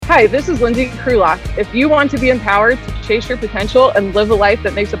Hi, this is Lynsi Krulock. If you want to be empowered to chase your potential and live a life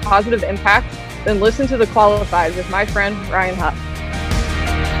that makes a positive impact, then listen to The Qualified with my friend Ryan Huff.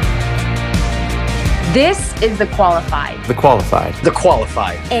 This is The Qualified. The Qualified. The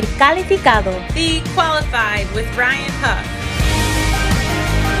Qualified. El Calificado. The Qualified with Ryan Huff.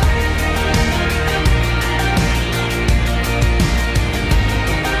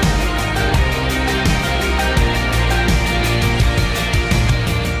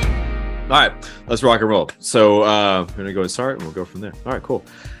 All right, let's rock and roll. So I'm gonna go and start, and we'll go from there. All right, cool.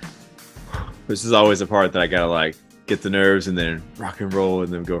 This is always a part that I gotta get the nerves and then rock and roll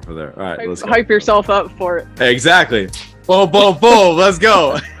and then go from there. All right, let's go. Hype yourself up for it. Exactly. Boom, boom, boom. Let's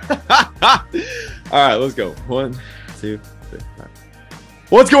go. All right, let's go. 1, 2, 3. All right.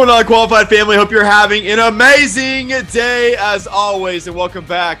 What's going on, Qualified family? Hope you're having an amazing day as always, and welcome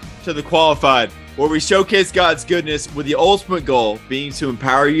back to The Qualified, where we showcase God's goodness with the ultimate goal being to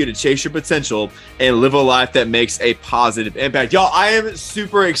empower you to chase your potential and live a life that makes a positive impact. Y'all, I am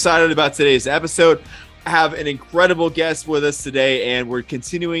super excited about today's episode. I have an incredible guest with us today, and we're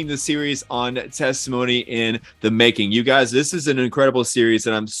continuing the series on testimony in the making. You guys, this is an incredible series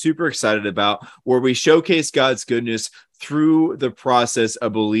that I'm super excited about, where we showcase God's goodness through the process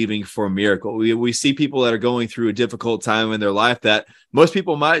of believing for a miracle. We see people that are going through a difficult time in their life that most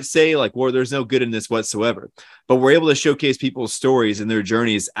people might say, well, there's no good in this whatsoever. But we're able to showcase people's stories and their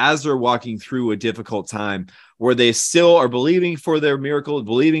journeys as they're walking through a difficult time, where they still are believing for their miracle,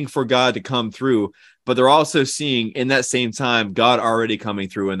 believing for God to come through, but they're also seeing in that same time God already coming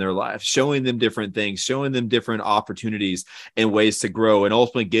through in their life, showing them different things, showing them different opportunities and ways to grow and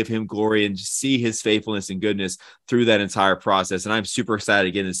ultimately give him glory and see his faithfulness and goodness through that entire process. And I'm super excited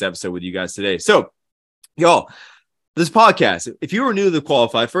to get in this episode with you guys today. So, y'all, this podcast, if you were new to The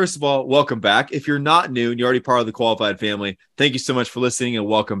Qualified, first of all, welcome back. If you're not new and you're already part of The Qualified family, thank you so much for listening and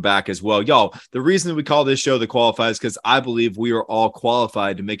welcome back as well. Y'all, the reason we call this show The Qualified is because I believe we are all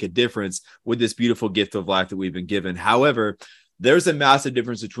qualified to make a difference with this beautiful gift of life that we've been given. However, there's a massive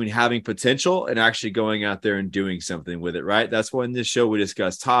difference between having potential and actually going out there and doing something with it, right? That's why in this show we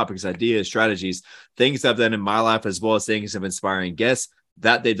discuss topics, ideas, strategies, things I've done in my life, as well as things of inspiring guests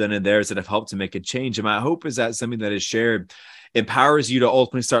that they've done in theirs that have helped to make a change. And my hope is that something that is shared empowers you to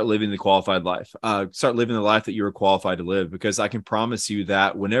ultimately start living the qualified life, start living the life that you were qualified to live. Because I can promise you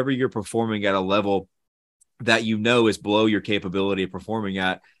that whenever you're performing at a level that you know is below your capability of performing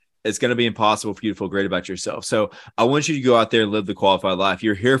at, it's going to be impossible for you to feel great about yourself. So I want you to go out there and live the qualified life.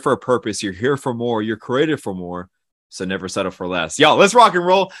 You're here for a purpose. You're here for more. You're created for more. So never settle for less. Y'all, let's rock and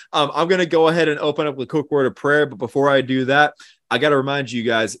roll. I'm going to go ahead and open up with a quick word of prayer. But before I do that, I got to remind you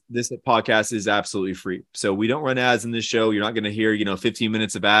guys, this podcast is absolutely free. So we don't run ads in this show. You're not going to hear, 15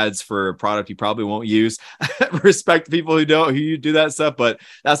 minutes of ads for a product you probably won't use. Respect the people who do that stuff, but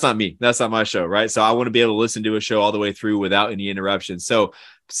that's not me. That's not my show, right? So I want to be able to listen to a show all the way through without any interruptions. So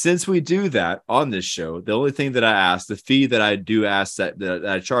since we do that on this show, the only thing that I ask, the fee that I do ask that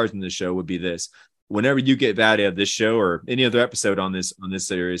I charge in this show would be this. Whenever you get value of this show or any other episode on this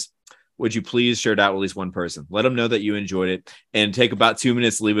series, would you please share it out with at least one person? Let them know that you enjoyed it, and take about 2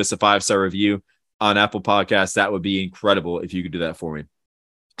 minutes to leave us a 5-star review on Apple Podcasts. That would be incredible if you could do that for me.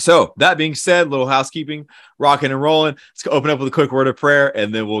 So that being said, little housekeeping, rocking and rolling. Let's open up with a quick word of prayer,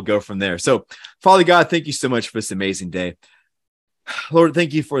 and then we'll go from there. So, Father God, thank you so much for this amazing day. Lord,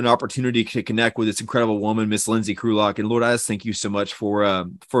 thank you for an opportunity to connect with this incredible woman, Miss Lynsi Krulock. And Lord, I just thank you so much for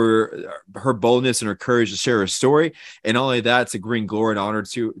her boldness and her courage to share her story. And not only that, to bring glory and honor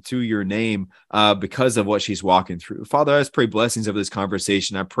to your name because of what she's walking through. Father, I just pray blessings of this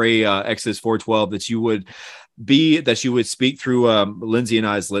conversation. I pray Exodus 4:12 that you would speak through Lynsi and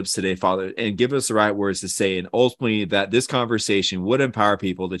I's lips today, Father, and give us the right words to say. And ultimately that this conversation would empower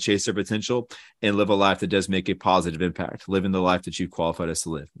people to chase their potential and live a life that does make a positive impact, living the life that you've qualified us to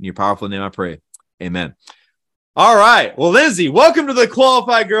live. In your powerful name I pray. Amen. All right. Well, Lynsi, welcome to The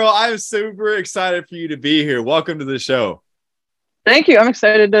Qualified Girl. I'm super excited for you to be here. Welcome to the show. Thank you. I'm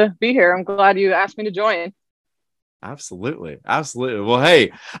excited to be here. I'm glad you asked me to join. Absolutely. Well,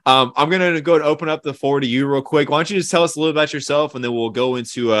 hey, I'm going to go and open up the floor to you real quick. Why don't you just tell us a little about yourself, and then we'll go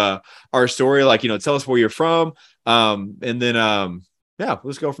into our story. Tell us where you're from. And then,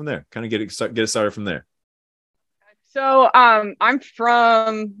 let's go from there. Kind of get it started from there. So I'm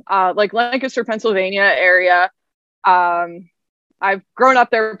from Lancaster, Pennsylvania area. I've grown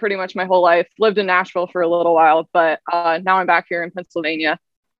up there pretty much my whole life, lived in Nashville for a little while, but now I'm back here in Pennsylvania.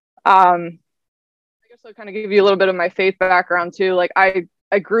 I guess I'll kind of give you a little bit of my faith background too.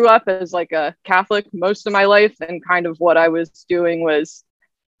 I grew up as a Catholic most of my life, and kind of what I was doing was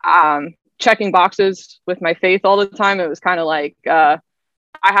checking boxes with my faith all the time. It was kind of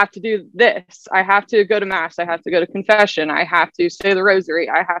I have to do this. I have to go to mass. I have to go to confession. I have to say the rosary.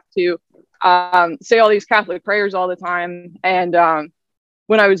 I have to say all these Catholic prayers all the time. And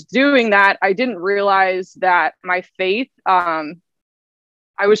when I was doing that, I didn't realize that my faith,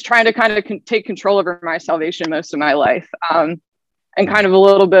 I was trying to kind of take control over my salvation most of my life. And kind of a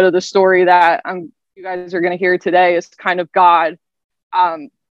little bit of the story that you guys are going to hear today is kind of God that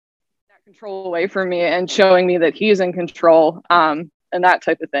control away from me and showing me that he's in control, and that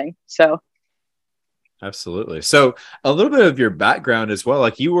type of thing. So absolutely. So a little bit of your background as well.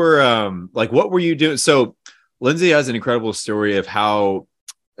 Like you were like, what were you doing? So Lynsi has an incredible story of how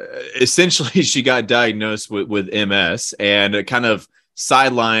essentially she got diagnosed with MS, and it kind of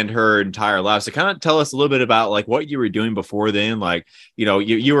sidelined her entire life. So kind of tell us a little bit about like what you were doing before then. Like,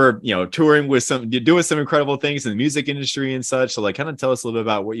 you were, touring with doing some incredible things in the music industry and such. So like, kind of tell us a little bit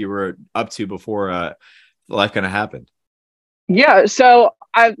about what you were up to before life kind of happened. Yeah. So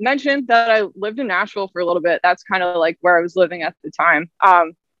I mentioned that I lived in Nashville for a little bit. That's kind of like where I was living at the time.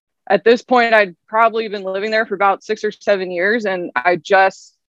 At this point, I'd probably been living there for about 6 or 7 years. And I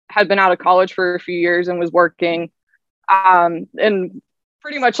just had been out of college for a few years and was working and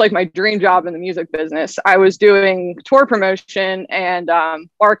pretty much like my dream job in the music business. I was doing tour promotion and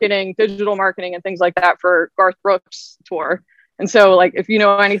marketing, digital marketing and things like that for Garth Brooks' tour. And so like, if you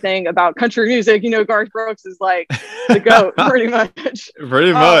know anything about country music, Garth Brooks is like the GOAT pretty much.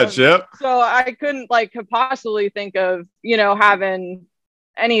 Pretty much. Yep. So I couldn't could possibly think of, having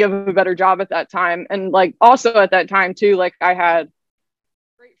any of a better job at that time. And like, also at that time too, like I had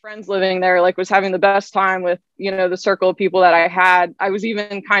great friends living there, like was having the best time with, the circle of people that I had. I was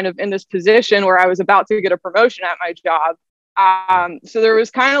even kind of in this position where I was about to get a promotion at my job. So there was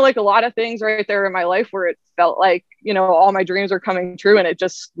kind of like a lot of things right there in my life where it felt like, all my dreams are coming true, and it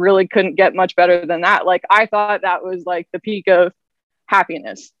just really couldn't get much better than that. Like I thought that was like the peak of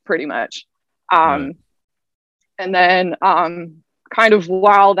happiness pretty much. And then kind of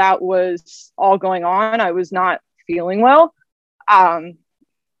while that was all going on, I was not feeling well.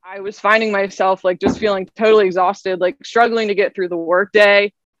 I was finding myself like just feeling totally exhausted, like struggling to get through the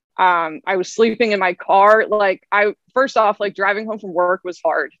workday. I was sleeping in my car. Like first off, like driving home from work was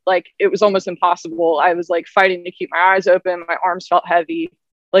hard. Like it was almost impossible. I was like fighting to keep my eyes open. My arms felt heavy,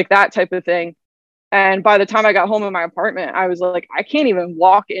 like that type of thing. And by the time I got home in my apartment, I was like, I can't even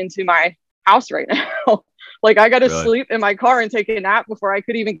walk into my house right now. Like I got to sleep in my car and take a nap before I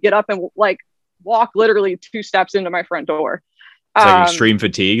could even get up and like walk literally 2 steps into my front door. It's like extreme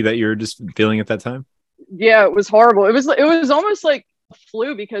fatigue that you're just feeling at that time. Yeah, it was horrible. It was almost like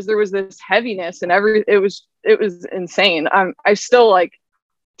flu because there was this heaviness and it was insane. I still like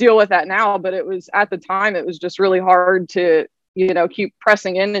deal with that now, but it was at the time it was just really hard to keep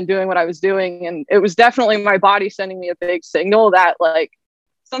pressing in and doing what I was doing, and it was definitely my body sending me a big signal that like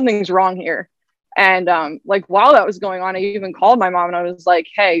something's wrong here. And like while that was going on, I even called my mom and I was like,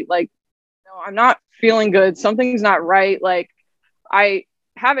 hey, like I'm not feeling good, something's not right. Like I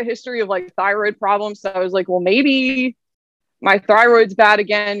have a history of like thyroid problems, so I was like, well, maybe my thyroid's bad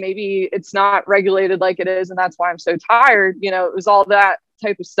again. Maybe it's not regulated like it is, and that's why I'm so tired. It was all that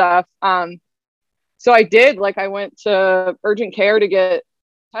type of stuff. So I did, like, I went to urgent care to get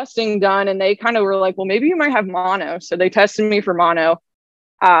testing done, and they kind of were like, well, maybe you might have mono. So they tested me for mono,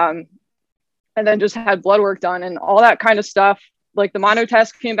 and then just had blood work done and all that kind of stuff. Like the mono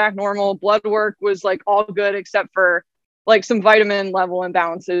test came back normal. Blood work was like all good except for like some vitamin level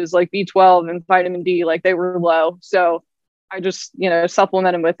imbalances, like B12 and vitamin D, like they were low. So I just,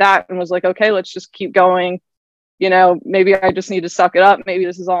 supplemented with that and was like, okay, let's just keep going. Maybe I just need to suck it up. Maybe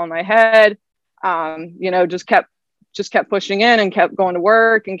this is all in my head. Just kept pushing in and kept going to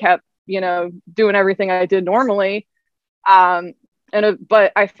work and kept, doing everything I did normally.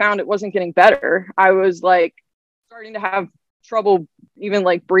 But I found it wasn't getting better. I was like starting to have trouble even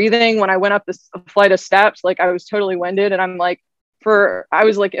like breathing when I went up this flight of steps. Like I was totally winded, and I'm like, I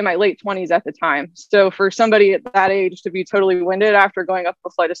was like in my late 20s at the time. So for somebody at that age to be totally winded after going up a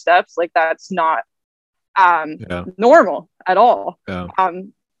flight of steps, like that's not normal at all. Yeah.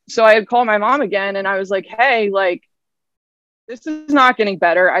 So I had called my mom again and I was like, hey, like, this is not getting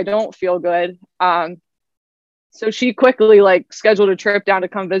better. I don't feel good. So she quickly like scheduled a trip down to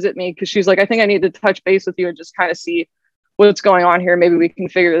come visit me, because she's like, I think I need to touch base with you and just kind of see what's going on here. Maybe we can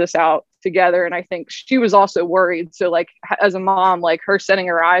figure this out together. And I think she was also worried. So like as a mom, like her setting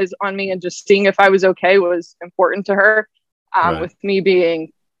her eyes on me and just seeing if I was okay was important to her, with me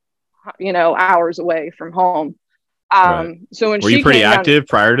being, hours away from home. So when were you pretty active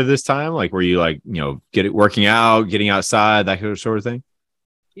prior to this time? Like, were you like, working out, getting outside, that sort of thing?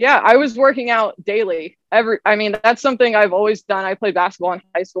 Yeah, I was working out daily. I mean, that's something I've always done. I played basketball in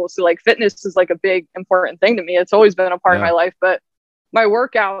high school. So like fitness is like a big important thing to me. It's always been a part of my life, but my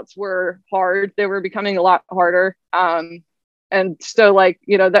workouts were hard. They were becoming a lot harder. And so like,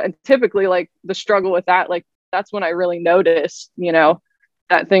 that typically like the struggle with that, like that's when I really noticed,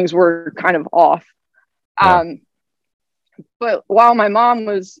 that things were kind of off. Yeah. But while my mom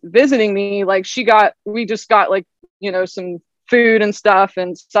was visiting me, like we just got like, some food and stuff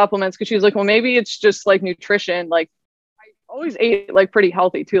and supplements, because she was like, well, maybe it's just like nutrition. Like I always ate like pretty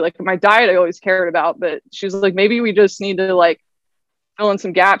healthy too. Like my diet I always cared about, but she was like, maybe we just need to like fill in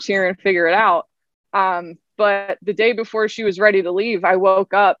some gaps here and figure it out. But the day before she was ready to leave, I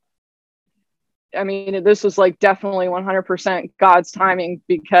woke up. I mean, this was like definitely 100% God's timing,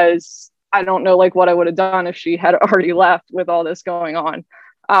 because I don't know like what I would have done if she had already left with all this going on.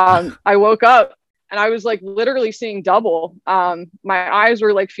 I woke up and I was like literally seeing double. My eyes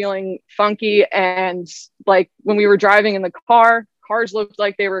were like feeling funky. And like when we were driving in the cars looked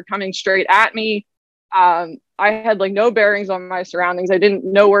like they were coming straight at me. I had like no bearings on my surroundings. I didn't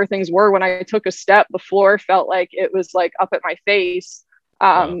know where things were. When I took a step, the floor felt like it was like up at my face.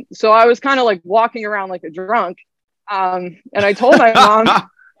 So I was kind of like walking around like a drunk. And I told my mom,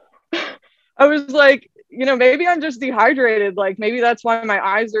 I was like, maybe I'm just dehydrated. Like maybe that's why my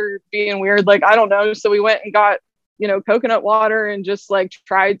eyes are being weird. Like, I don't know. So we went and got, coconut water and just like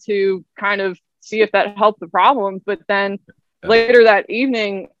tried to kind of see if that helped the problem. But then later that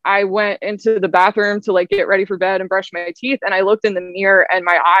evening, I went into the bathroom to like get ready for bed and brush my teeth. And I looked in the mirror and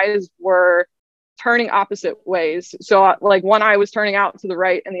my eyes were turning opposite ways. So like one eye was turning out to the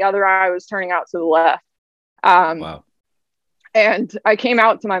right and the other eye was turning out to the left. Wow. And I came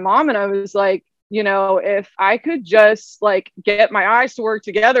out to my mom and I was like, if I could just like get my eyes to work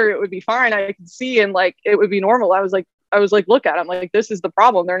together, it would be fine. I could see and like it would be normal. I was like, look at them. Like, this is the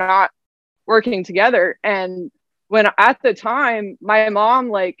problem. They're not working together. And when at the time, my mom,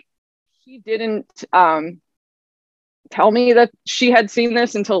 like, she didn't tell me that she had seen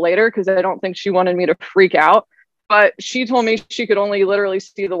this until later, because I don't think she wanted me to freak out. But she told me she could only literally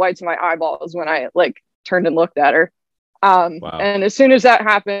see the whites of my eyeballs when I like turned and looked at her. Wow. And as soon as that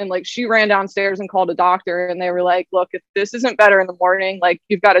happened, like she ran downstairs and called a doctor, and they were like, look, if this isn't better in the morning, like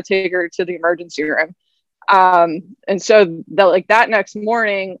you've got to take her to the emergency room. And so that next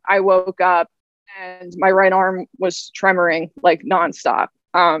morning I woke up and my right arm was tremoring like nonstop.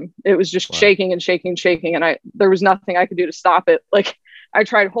 It was just shaking and shaking, shaking. And there was nothing I could do to stop it. Like I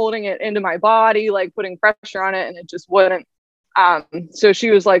tried holding it into my body, like putting pressure on it, and it just wouldn't. So she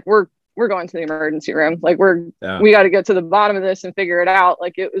was like, we're going to the emergency room. Like we got to get to the bottom of this and figure it out.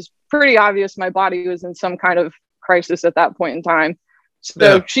 Like it was pretty obvious my body was in some kind of crisis at that point in time.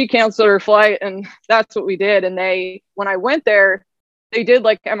 So she canceled her flight, and that's what we did. And when I went there, they did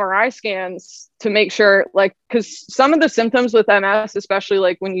like MRI scans to make sure, like, because some of the symptoms with MS, especially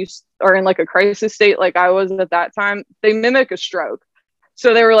like when you are in like a crisis state, like I was at that time, they mimic a stroke.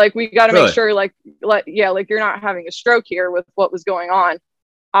 So they were like, we got to make sure like you're not having a stroke here with what was going on.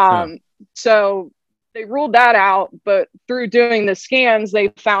 So they ruled that out, but through doing the scans, they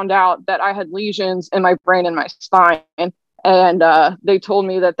found out that I had lesions in my brain and my spine. And they told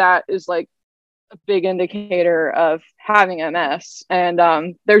me that is like a big indicator of having MS.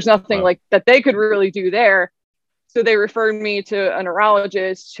 And there's nothing like that they could really do there. So they referred me to a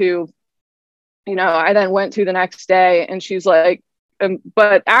neurologist who, I then went to the next day, and she's like,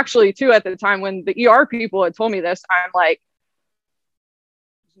 but actually too, at the time when the ER people had told me this, I'm like,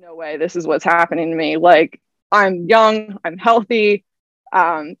 no way, this is what's happening to me. Like, I'm young, I'm healthy.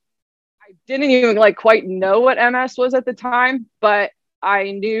 I didn't even like quite know what MS was at the time, but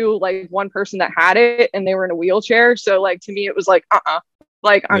I knew like one person that had it, and they were in a wheelchair. So like to me, it was like,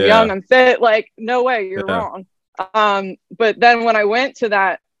 like I'm young, I'm fit. Like, no way, you're wrong. But then when I went to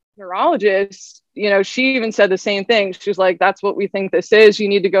that neurologist, she even said the same thing. She was like, that's what we think this is. You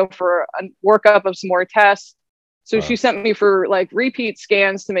need to go for a workup of some more tests. So she sent me for like repeat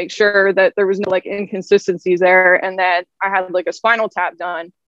scans to make sure that there was no like inconsistencies there. And then I had like a spinal tap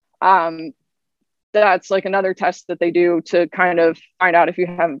done. That's like another test that they do to kind of find out if you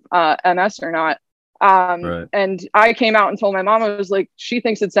have MS or not. And I came out and told my mom, I was like, she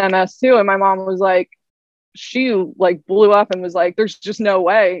thinks it's MS too. And my mom was like, she like blew up and was like, there's just no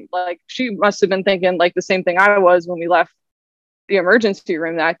way. Like she must have been thinking like the same thing I was when we left the emergency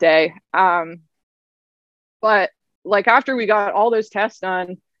room that day. But like after we got all those tests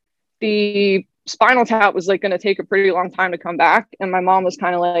done, the spinal tap was like going to take a pretty long time to come back. And my mom was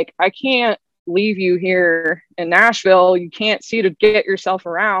kind of like, I can't leave you here in Nashville. You can't see to get yourself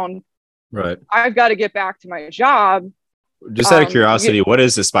around. Right. I've got to get back to my job. Just out of curiosity, Yeah, what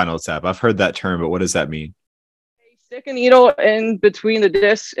is a spinal tap? I've heard that term, but what does that mean? they stick a needle in between the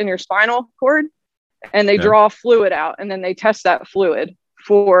discs in your spinal cord, and they Okay. draw fluid out, and then they test that fluid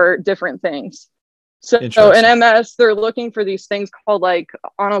for different things. So in Interesting. MS, they're looking for these things called like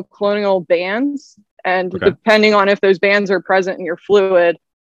monoclonal bands. And Okay. depending on if those bands are present in your fluid,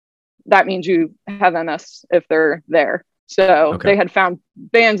 that means you have MS if they're there. So Okay. they had found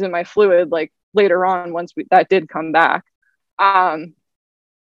bands in my fluid like later on once that did come back. Um,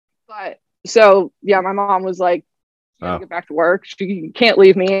 but so yeah, my mom was like, you got to Wow. get back to work. She can't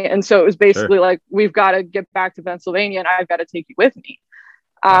leave me. And so it was Sure. basically like, we've got to get back to Pennsylvania and I've got to take you with me.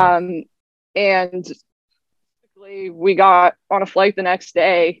 Wow. And we got on a flight the next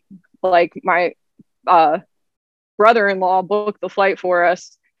day. Like my uh, brother-in-law booked the flight for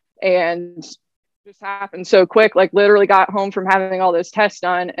us, and just happened so quick. Like literally got home from having all those tests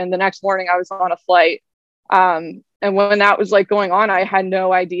done, and the next morning I was on a flight. And when that was like going on, I had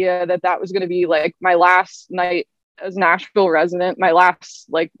no idea that that was going to be like my last night as Nashville resident, my last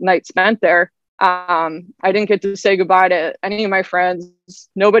like night spent there. I didn't get to say goodbye to any of my friends,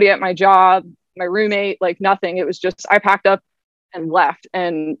 nobody at my job, my roommate, like nothing. It was just I packed up and left,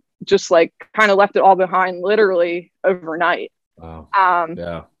 and just like kind of left it all behind literally overnight. Wow. Um,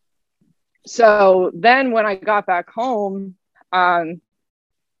 Yeah. so then when I got back home,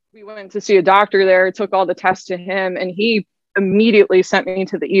 we went to see a doctor there, took all the tests to him, and he immediately sent me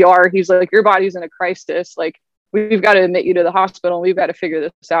to the ER. He's like, your body's in a crisis. Like, we've got to admit you to the hospital. We've got to figure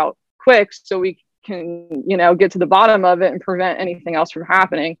this out quick so we can, get to the bottom of it and prevent anything else from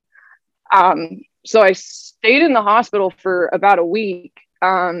happening. So I stayed in the hospital for about a week,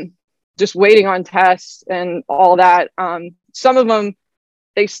 just waiting on tests and all that. Some of them,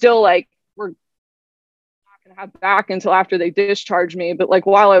 they still like were not going to have back until after they discharged me. But like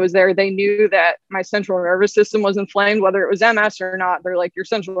while I was there, they knew that my central nervous system was inflamed, whether it was MS or not. They're like, your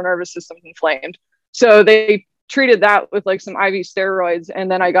central nervous system's inflamed. So they treated that with like some IV steroids. And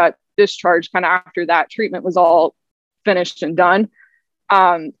then I got discharged kind of after that treatment was all finished and done.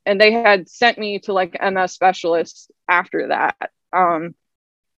 And they had sent me to like MS specialists after that. And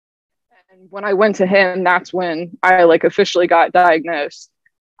when I went to him, that's when I like officially got diagnosed.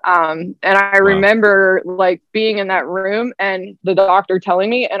 And I Wow. remember like being in that room and the doctor telling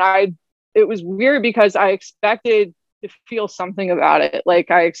me, and it was weird because I expected to feel something about it.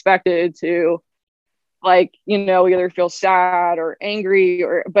 Like I expected to like, either feel sad or angry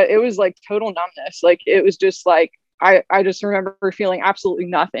but it was like total numbness. Like it was just like, I just remember feeling absolutely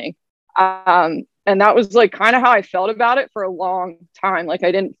nothing. And that was like kind of how I felt about it for a long time. Like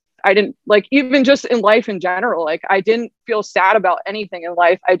I didn't like, even just in life in general, like I didn't feel sad about anything in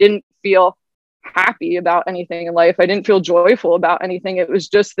life. I didn't feel happy about anything in life. I didn't feel joyful about anything. It was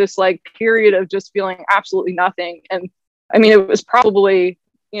just this like period of just feeling absolutely nothing. And I mean, it was probably,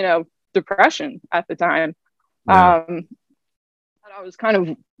 depression at the time. Yeah. That I was kind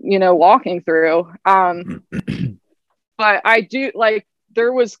of, walking through. But I do like,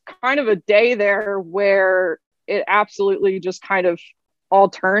 there was kind of a day there where it absolutely just kind of all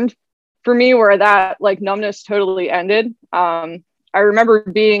turned for me, where that like numbness totally ended. I remember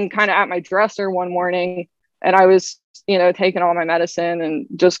being kind of at my dresser one morning, and I was, taking all my medicine and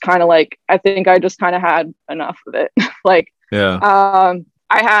just kind of like, I think I just kind of had enough of it. Like, Yeah.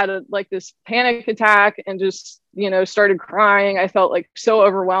 I had like this panic attack and just, started crying. I felt like so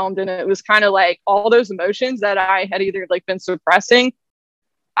overwhelmed. And it was kind of like all those emotions that I had either like been suppressing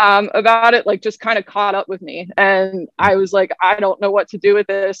about it, like just kind of caught up with me. And I was like, I don't know what to do with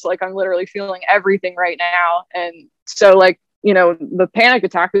this. Like, I'm literally feeling everything right now. And so like, the panic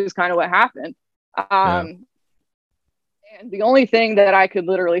attack is kind of what happened. Yeah. And the only thing that I could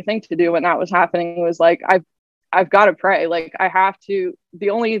literally think to do when that was happening was like, I've got to pray. Like I have to, the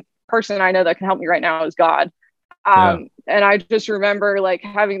only person I know that can help me right now is God. Yeah. And I just remember like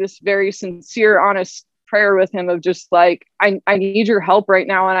having this very sincere, honest prayer with him of just like, I need your help right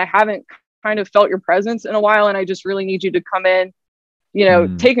now. And I haven't kind of felt your presence in a while. And I just really need you to come in,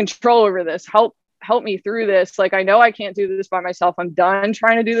 take control over this, help me through this. Like, I know I can't do this by myself. I'm done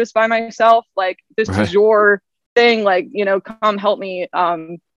trying to do this by myself. Like, this is your thing. Like, come help me.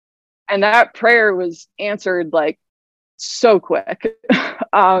 And that prayer was answered like so quick.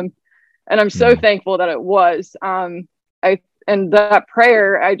 And I'm so thankful that it was. And that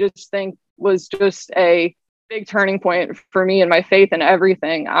prayer, I just think, was just a big turning point for me and my faith and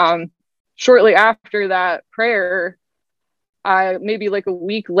everything. Shortly after that prayer, maybe like a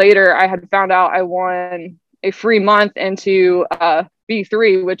week later, I had found out I won a free month into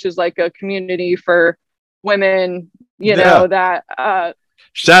B3, which is like a community for women, that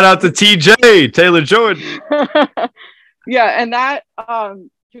Shout out to TJ Taylor Jordan. Yeah. And that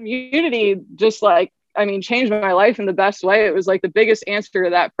community just like, I mean, changed my life in the best way. It was like the biggest answer to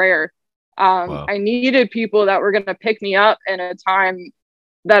that prayer. Wow. I needed people that were going to pick me up in a time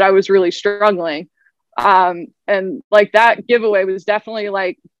that I was really struggling. And like that giveaway was definitely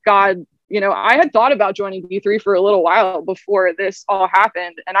like God, I had thought about joining B3 for a little while before this all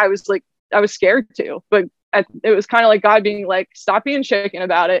happened. And I was scared to, but it was kind of like God being like, stop being chicken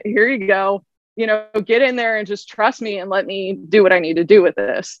about it. Here you go. Get in there and just trust me and let me do what I need to do with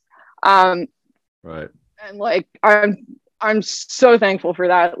this. Right. And like, I'm so thankful for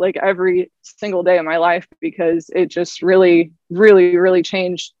that, like every single day of my life, because it just really, really, really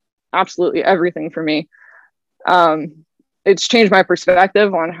changed absolutely everything for me. It's changed my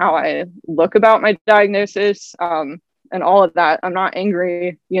perspective on how I look about my diagnosis, and all of that. I'm not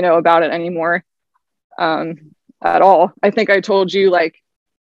angry, about it anymore, at all. I think I told you, like,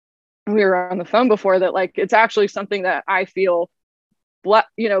 we were on the phone before, that like, it's actually something that I feel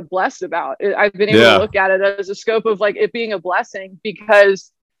blessed about. I've been able to look at it as a scope of like it being a blessing,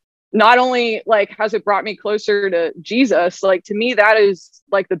 because not only like has it brought me closer to Jesus, like to me, that is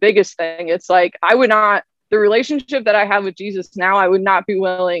like the biggest thing. It's like, the relationship that I have with Jesus now, I would not be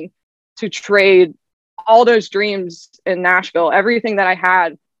willing to trade all those dreams in Nashville, everything that I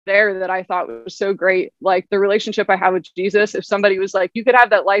had there that I thought was so great. Like the relationship I have with Jesus, if somebody was like, you could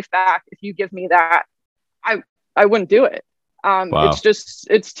have that life back if you give me that, I wouldn't do it. Wow.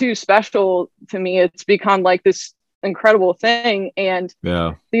 It's too special to me. It's become like this incredible thing. And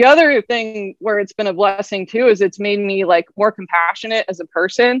the other thing where it's been a blessing too, is it's made me like more compassionate as a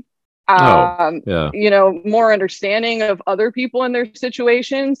person. More understanding of other people in their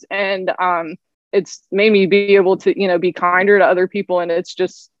situations. And it's made me be able to, be kinder to other people. And it's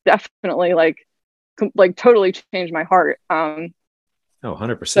just definitely like totally changed my heart.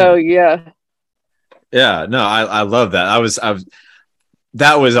 100%. So yeah. Yeah, no, I love that.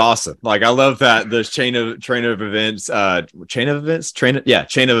 That was awesome. Like, I love that there's chain of events. I'm trying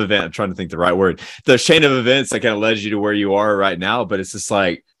to think the right word. The chain of events that kind of led you to where you are right now. But it's just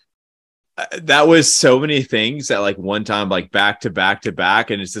like, that was so many things at like one time, like back to back to back.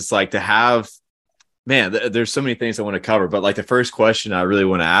 And it's just like to have, man, there's so many things I want to cover. But like the first question I really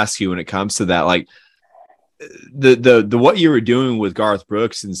want to ask you when it comes to that, like, the what you were doing with Garth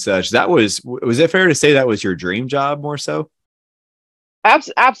Brooks and such, was it fair to say that was your dream job more so?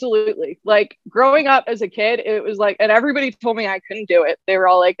 Absolutely. Like growing up as a kid, it was like, and everybody told me I couldn't do it. They were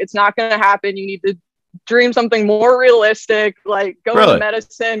all like, it's not going to happen. You need to dream something more realistic, like go into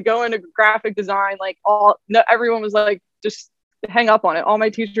medicine, go into graphic design, like everyone was like, just hang up on it. All my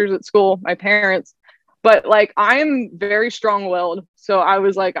teachers at school, my parents, but like, I'm very strong-willed. So I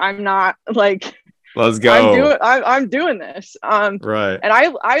was like, I'm not like, let's go. I'm doing this. Right. And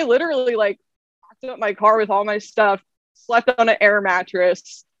I literally like packed up my car with all my stuff, slept on an air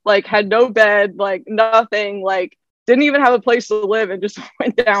mattress, like had no bed, like nothing, like didn't even have a place to live, and just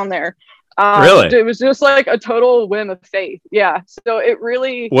went down there. Really? It was just like a total whim of faith. Yeah. So it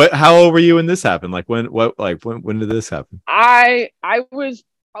really. How old were you when this happened? Like when did this happen? I was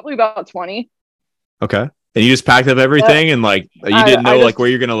probably about 20. Okay. And you just packed up everything and like you didn't know like where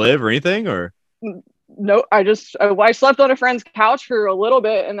you're gonna live or anything, or? No, I slept on a friend's couch for a little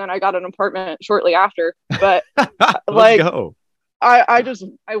bit, and then I got an apartment shortly after. But like, go.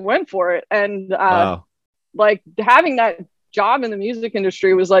 I went for it, and wow. Like having that job in the music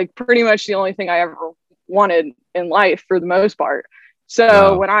industry was like pretty much the only thing I ever wanted in life for the most part.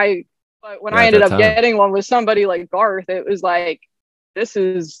 So when I ended up getting one with somebody like Garth, it was like, this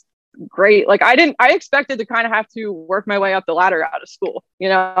is great. Like I expected to kind of have to work my way up the ladder out of school.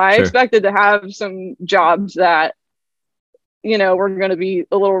 I expected to have some jobs that, were going to be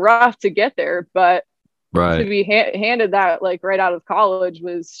a little rough to get there, but to be handed that like right out of college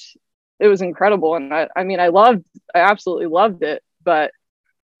was incredible. And I absolutely loved it. But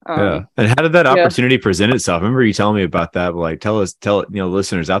and how did that opportunity present itself? I remember you telling me about that, but like tell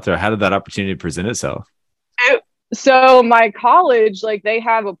listeners out there, how did that opportunity present itself? So my college, like they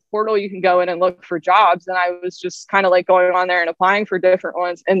have a portal you can go in and look for jobs. And I was just kind of like going on there and applying for different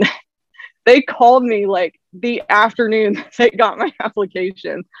ones. And they called me like the afternoon they got my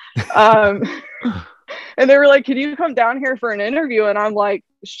application. And they were like, can you come down here for an interview? And I'm like,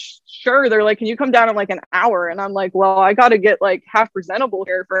 sure. They're like, can you come down in like an hour? And I'm like, well, I got to get like half presentable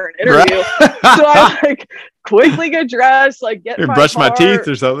here for an interview. Right. So I like quickly get dressed, like brush my teeth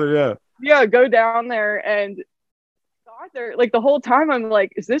or something. Yeah. Go down there and got there. Like the whole time I'm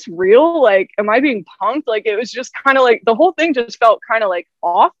like, is this real? Like, am I being punked? Like, it was just kind of like, the whole thing just felt kind of like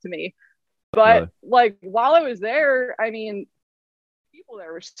off to me. But like, while I was there, I mean, people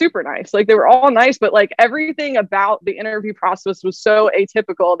there were super nice. Like they were all nice, but like everything about the interview process was so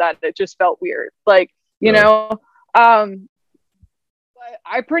atypical that it just felt weird. Like, you know, but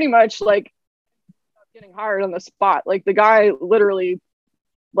I pretty much like getting hired on the spot. Like the guy literally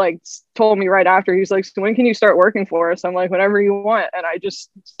like told me right after, he's like, so when can you start working for us? I'm like, whenever you want. And I just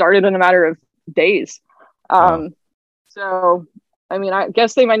started in a matter of days. So I mean, I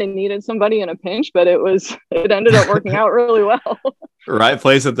guess they might have needed somebody in a pinch, but it ended up working out really well. Right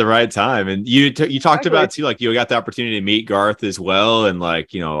place at the right time. And you talked about too, like you got the opportunity to meet Garth as well, and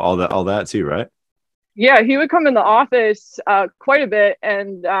like, you know, all that too, right? Yeah, he would come in the office quite a bit,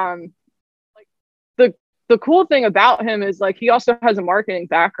 and like the cool thing about him is like he also has a marketing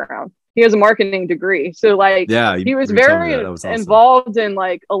background. He has a marketing degree, so like he was very awesome. Involved in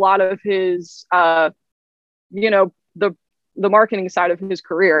like a lot of his you know, the marketing side of his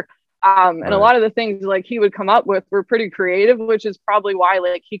career. And a lot of the things like he would come up with were pretty creative, which is probably why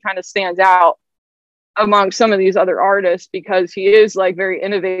like he kind of stands out among some of these other artists, because he is like very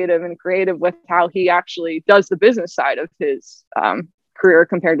innovative and creative with how he actually does the business side of his career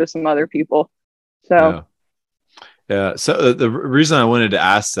compared to some other people. So yeah. So the reason I wanted to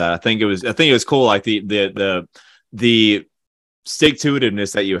ask that, I think it was cool, like the stick to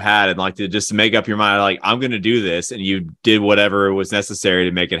itiveness that you had, and like just to make up your mind, like I'm going to do this, and you did whatever was necessary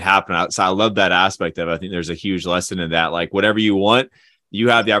to make it happen. So I love that aspect of it. I think there's a huge lesson in that, like whatever you want, you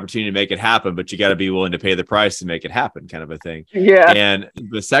have the opportunity to make it happen, but you got to be willing to pay the price to make it happen, kind of a thing. Yeah. And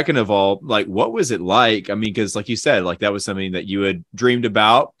the second of all, like, what was it like? I mean, because like you said, like that was something that you had dreamed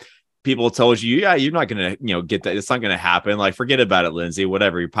about. People told you, yeah, you're not going to, you know, get that. It's not going to happen. Like, forget about it, Lynsi,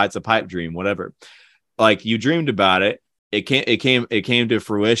 whatever. Your pipe's a pipe dream, whatever. Like you dreamed about it. It came to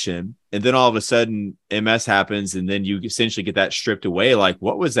fruition, and then all of a sudden MS happens, and then you essentially get that stripped away. Like,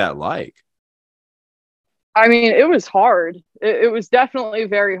 what was that like? I mean, it was hard. It was definitely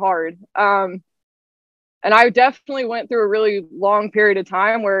very hard. And I definitely went through a really long period of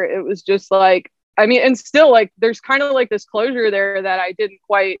time where it was just like, I mean, and still like, there's kind of like this closure there that I didn't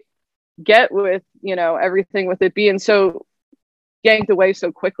quite get with, you know, everything with it being so yanked away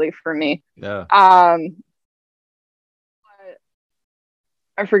so quickly for me. Yeah.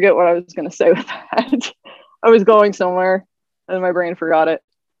 I forget what I was going to say with that. I was going somewhere and my brain forgot it.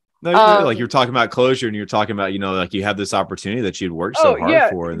 No, like you're talking about closure, and you're talking about, you know, like you have this opportunity that you'd worked so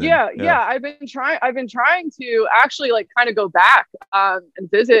hard for. And then, I've been trying to actually like kind of go back and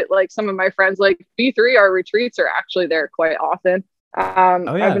visit like some of my friends. Like B3, our retreats are actually there quite often. I've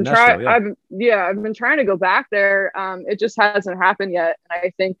been trying to go back there. It just hasn't happened yet. And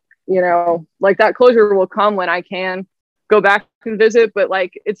I think, you know, like that closure will come when I can go back and visit, but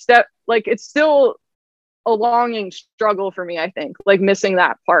like it's still a longing struggle for me. I think like missing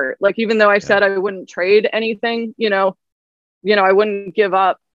that part, like even though I said I wouldn't trade anything, you know, I wouldn't give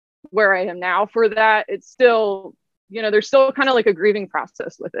up where I am now for that. It's still, you know, there's still kind of like a grieving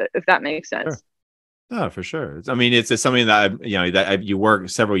process with it, if that makes sense. Sure. Oh, for sure. I mean, it's something that, you know, that you work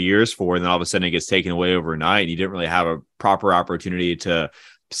several years for, and then all of a sudden it gets taken away overnight, and you didn't really have a proper opportunity to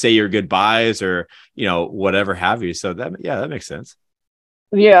say your goodbyes or, you know, whatever have you. So that makes sense.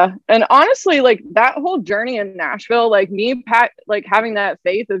 Yeah. And honestly, like that whole journey in Nashville, like me like having that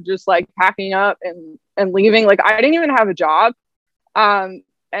faith of just like packing up and leaving, like I didn't even have a job. And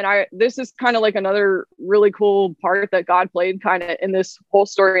this is kind of like another really cool part that God played kind of in this whole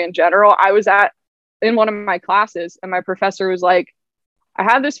story in general. I was in one of my classes, and my professor was like, I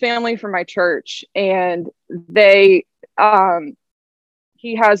have this family from my church, and they,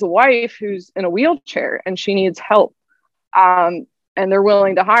 he has a wife who's in a wheelchair and she needs help. And they're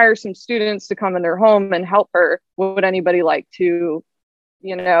willing to hire some students to come in their home and help her. Would anybody like to,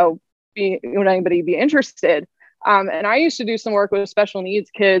 you know, would anybody be interested? And I used to do some work with special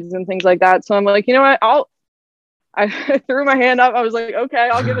needs kids and things like that. So I'm like, you know what, I threw my hand up. I was like, okay,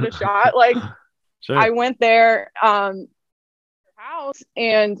 I'll give it a shot. Like sure. I went there, house,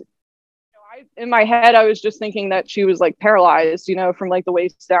 and in my head, I was just thinking that she was like paralyzed, you know, from like the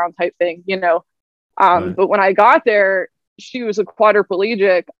waist down type thing, you know. Right. But when I got there, she was a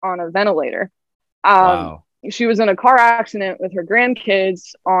quadriplegic on a ventilator. Wow. She was in a car accident with her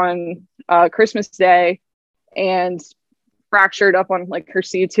grandkids on Christmas Day and fractured up on like her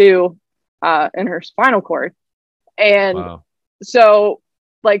C2 in her spinal cord. And so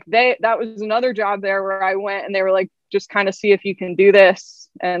like that was another job there where I went, and they were like, just kind of see if you can do this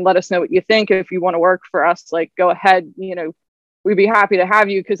and let us know what you think. If you want to work for us, like go ahead, you know, we'd be happy to have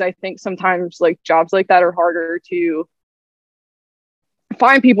you. Cause I think sometimes like jobs like that are harder to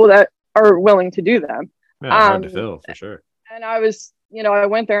find people that are willing to do them. Yeah, hard to fill for sure. And I was, you know, I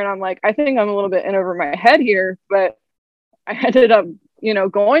went there and I'm like, I think I'm a little bit in over my head here, but I ended up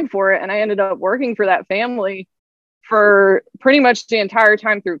going for it. And I ended up working for that family for pretty much the entire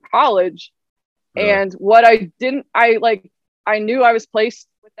time through college. Really? And what I knew I was placed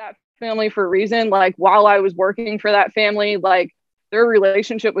with that family for a reason. Like while I was working for that family, like their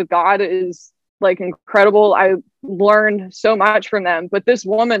relationship with God is like incredible. I learned so much from them. But this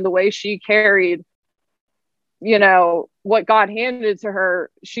woman, the way she carried, what God handed to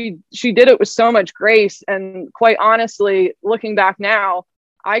her, she did it with so much grace. And quite honestly, looking back now,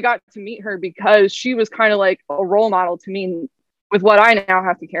 I got to meet her because she was kind of like a role model to me with what I now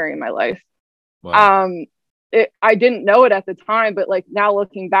have to carry in my life. Wow. I didn't know it at the time, but like now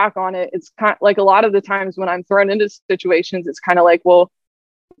looking back on it, it's kind of like a lot of the times when I'm thrown into situations, it's kind of like, well,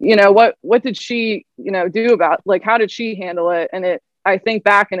 what did she, do about, like, how did she handle it? And I think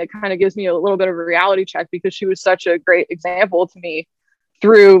back and it kind of gives me a little bit of a reality check because she was such a great example to me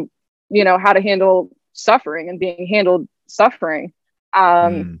through, how to handle suffering and being handled suffering.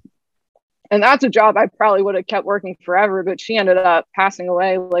 And that's a job I probably would have kept working forever, but she ended up passing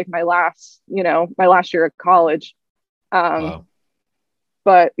away like my last year of college. Wow.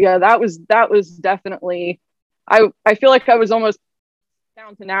 But yeah, that was definitely, I feel like I was almost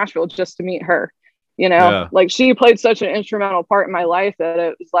down to Nashville just to meet her, Yeah. like she played such an instrumental part in my life that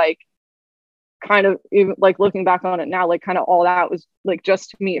it was like kind of, even like looking back on it now, like kind of all that was like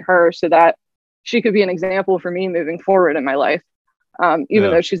just to meet her so that she could be an example for me moving forward in my life. Even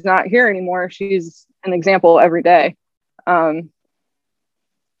though she's not here anymore, she's an example every day. So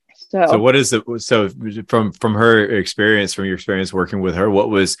what is from her experience, from your experience working with her,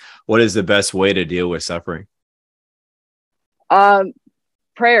 what is the best way to deal with suffering?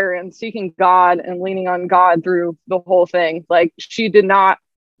 Prayer and seeking God and leaning on God through the whole thing. Like she did not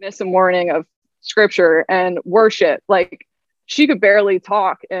miss a morning of scripture and worship. Like she could barely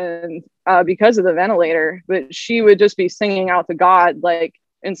talk and because of the ventilator, but she would just be singing out to God, like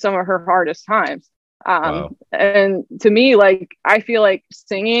in some of her hardest times. Wow. And to me, like, I feel like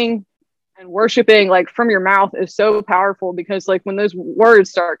singing and worshiping like from your mouth is so powerful because like when those words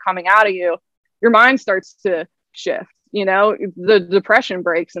start coming out of you, your mind starts to shift, the depression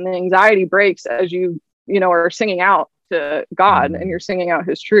breaks and the anxiety breaks as you are singing out to God and you're singing out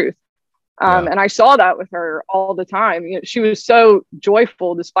his truth. And I saw that with her all the time. She was so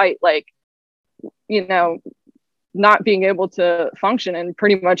joyful despite like, not being able to function in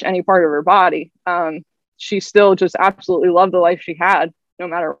pretty much any part of her body. She still just absolutely loved the life she had no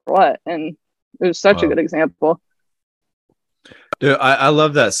matter what. And it was such a good example. Dude, I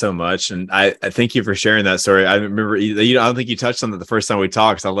love that so much. And I thank you for sharing that story. I remember, I don't think you touched on it the first time we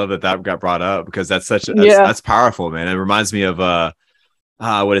talked. So I love that got brought up because that's that's powerful, man. It reminds me of,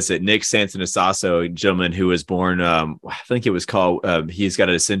 what is it? Nick Santanasasso, a gentleman who was born, I think it was called, he's got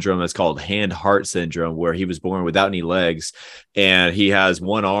a syndrome that's called hand-heart syndrome, where he was born without any legs. And he has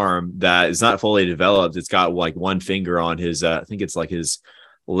one arm that is not fully developed. It's got like one finger on his, I think it's like his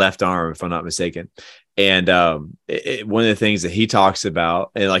left arm, if I'm not mistaken. And one of the things that he talks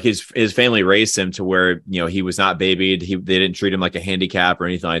about, and like his family raised him to where, he was not babied. They didn't treat him like a handicap or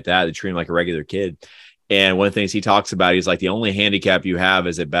anything like that. They treat him like a regular kid. And one of the things he talks about, he's like, the only handicap you have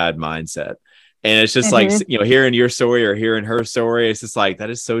is a bad mindset. And it's just like, hearing your story or hearing her story, it's just like, that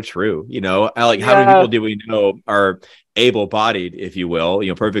is so true. How many people do we know are able-bodied, if you will,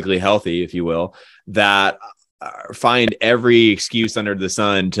 perfectly healthy, if you will, that find every excuse under the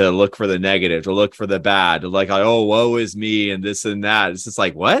sun to look for the negative, to look for the bad, to like, oh, woe is me and this and that. It's just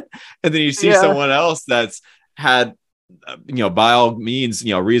like, what? And then you see someone else that's had, by all means,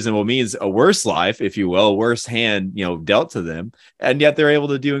 reasonable means, a worse life, if you will, a worse hand, dealt to them, and yet they're able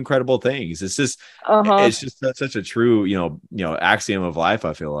to do incredible things. It's just, it's just such a true, axiom of life,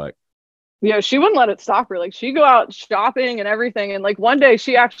 I feel like. Yeah, she wouldn't let it stop her. Like she'd go out shopping and everything. And like one day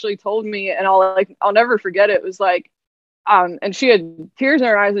she actually told me, and I'll never forget it. It was like, and she had tears in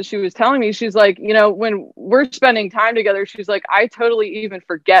her eyes as she was telling me, she's like, when we're spending time together, she's like, I totally even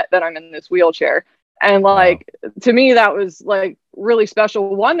forget that I'm in this wheelchair. And like, to me, that was like really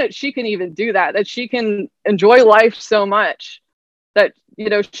special. One, that she can even do that she can enjoy life so much that,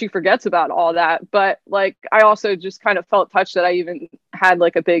 she forgets about all that. But like, I also just kind of felt touched that I even had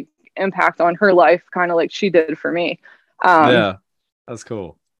like a big impact on her life, kind of like she did for me. Yeah, that's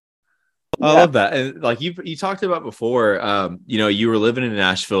cool. I love that. And like you talked about before, you were living in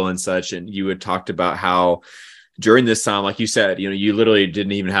Nashville and such, and you had talked about how during this time, like you said, you literally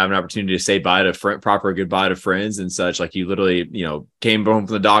didn't even have an opportunity to say bye to proper goodbye to friends and such. Like you literally, came home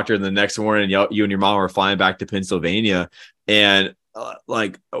from the doctor, and the next morning, you and your mom were flying back to Pennsylvania. And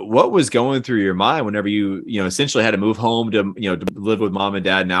like what was going through your mind whenever you essentially had to move home to to live with mom and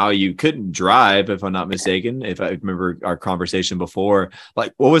dad? Now you couldn't drive, if I'm not mistaken, if I remember our conversation before.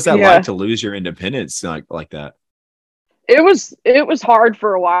 Like, what was that like to lose your independence like that? It was hard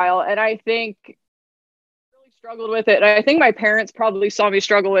for a while, and I think really struggled with it. And I think my parents probably saw me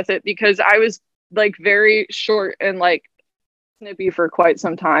struggle with it because I was like very short and like snippy for quite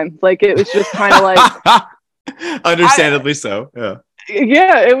some time. Like it was just kind of like understandably so.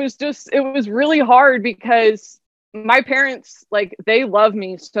 Yeah, it was really hard because my parents, like, they love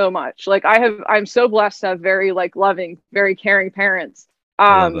me so much. Like I'm so blessed to have very like loving, very caring parents.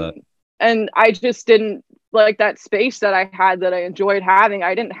 I love that. And I just didn't like that space that I had that I enjoyed having.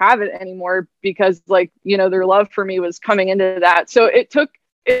 I didn't have it anymore because like, their love for me was coming into that. So it took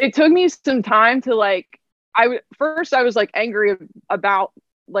me some time to like, first I was like angry about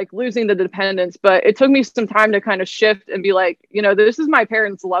like losing the dependence, but it took me some time to kind of shift and be like, this is my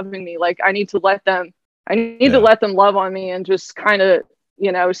parents loving me. Like I need to let them love on me and just kind of,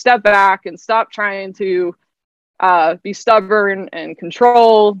 step back and stop trying to be stubborn and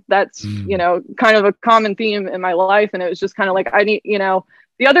control. That's, kind of a common theme in my life. And it was just kind of like, I need,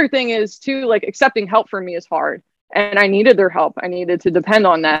 the other thing is too, like accepting help for me is hard. And I needed their help. I needed to depend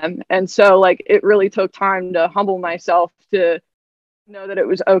on them. And so like, it really took time to humble myself to know that it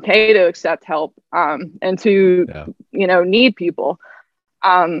was okay to accept help and to need people.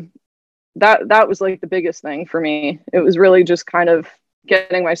 That was like the biggest thing for me. It was really just kind of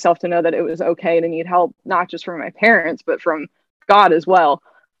getting myself to know that it was okay to need help, not just from my parents but from God as well,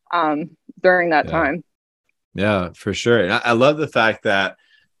 during that time. Yeah, for sure. And I love the fact that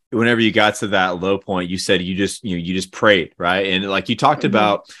whenever you got to that low point, you said you just prayed, right? And like you talked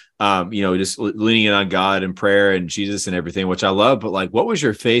about just leaning in on God and prayer and Jesus and everything, which I love. But like, what was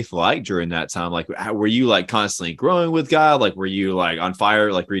your faith like during that time? Like, were you like constantly growing with God? Like, were you like on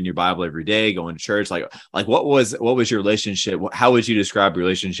fire, like reading your Bible every day, going to church? Like what was your relationship? How would you describe your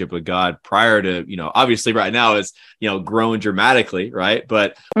relationship with God prior to, obviously right now it's, grown dramatically, right?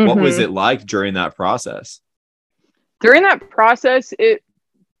 But what was it like during that process? During that process,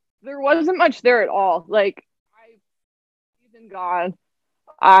 there wasn't much there at all. Like I believed in God.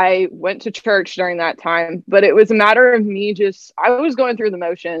 I went to church during that time, but it was a matter of me I was going through the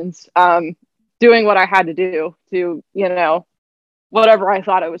motions, doing what I had to do to, whatever I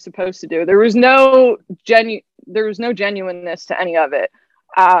thought I was supposed to do. There was no genuineness to any of it.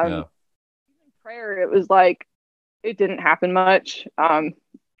 Prayer, it was like, it didn't happen much.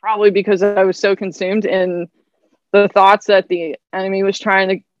 Probably because I was so consumed in the thoughts that the enemy was trying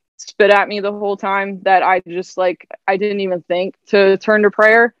to spit at me the whole time that I just like, I didn't even think to turn to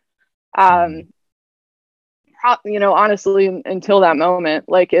prayer. Honestly, until that moment,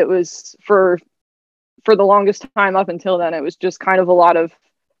 like it was for the longest time up until then, it was just kind of a lot of,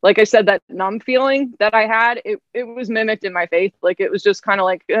 like I said, that numb feeling that I had, it was mimicked in my faith. Like it was just kind of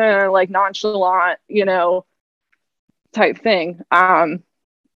like nonchalant, type thing. And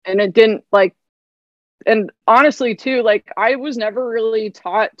it didn't like, and honestly too, like I was never really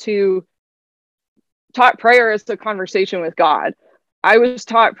taught prayer as a conversation with God. I was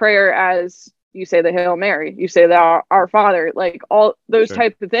taught prayer as you say the Hail Mary, you say the Our Father, like all those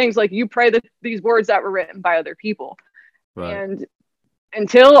types of things. Like you pray these words that were written by other people. Right. And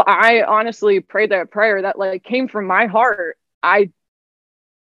until I honestly prayed that prayer that like came from my heart,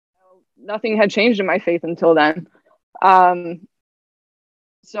 nothing had changed in my faith until then.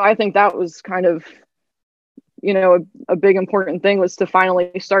 So I think that was kind of, a big important thing was to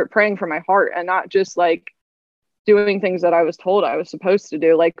finally start praying from my heart and not just like doing things that I was told I was supposed to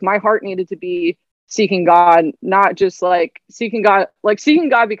do. Like my heart needed to be seeking God, not just like seeking God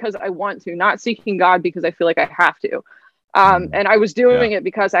because I want to, not seeking God because I feel like I have to. And I was doing it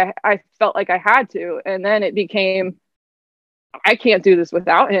because I felt like I had to. And then it became, I can't do this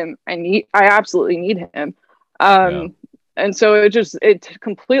without him. I absolutely need him. And so it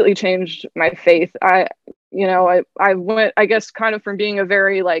completely changed my faith. I went, I guess, kind of from being a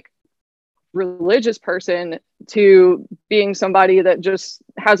very like religious person to being somebody that just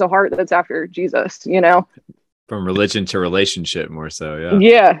has a heart that's after Jesus, From religion to relationship more so.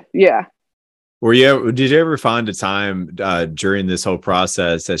 Yeah. Did you ever find a time during this whole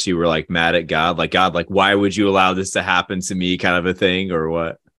process that you were like mad at God? Like, God, like, why would you allow this to happen to me kind of a thing, or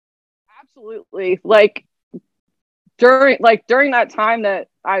what? Absolutely. Like during that time that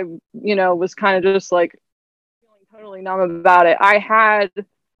I, was kind of just like feeling totally numb about it.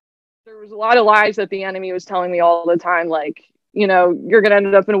 There was a lot of lies that the enemy was telling me all the time. Like, you're going to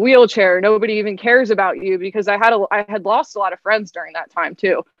end up in a wheelchair. Nobody even cares about you, because I had lost a lot of friends during that time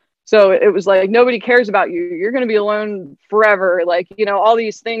too. So it was like, nobody cares about you. You're going to be alone forever. Like, you know, all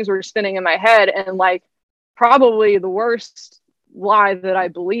these things were spinning in my head. And like, probably the worst lie that I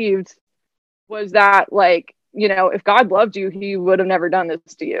believed was that, like, you know, if God loved you, he would have never done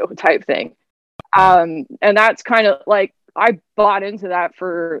this to you, type thing. And that's kind of like, I bought into that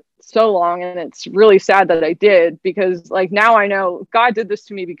for so long, and it's really sad that I did, because like now I know God did this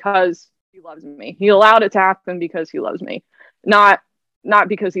to me because he loves me. He allowed it to happen because he loves me, not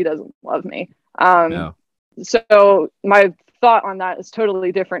because he doesn't love me. No. So my thought on that is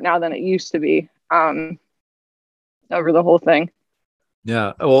totally different now than it used to be, over the whole thing.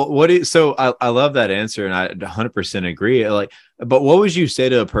 Yeah. Well, so I love that answer, and I 100% agree. Like, but what would you say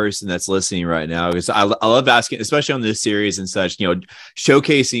to a person that's listening right now? Because I love asking, especially on this series and such, you know,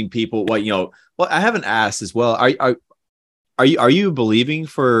 showcasing people what, you know, well, I haven't asked as well. Are you believing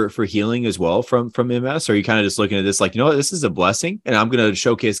for healing as well from MS? Or are you kind of just looking at this like, you know what, this is a blessing and I'm going to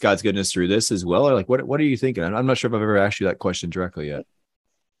showcase God's goodness through this as well? Or like, what are you thinking? I'm not sure if I've ever asked you that question directly yet.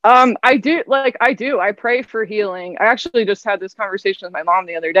 I do. I pray for healing. I actually just had this conversation with my mom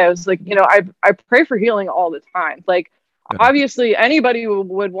the other day. I was like, you know, I pray for healing all the time. Like, obviously anybody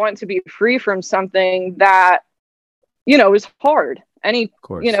would want to be free from something that, you know, is hard. Any,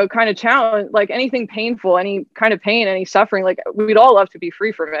 you know, kind of challenge, like anything painful, any kind of pain, any suffering, like we'd all love to be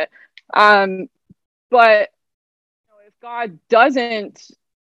free from it. But you know, if God doesn't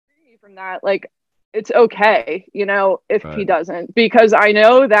free me from that, like, it's okay, you know, if he doesn't, because I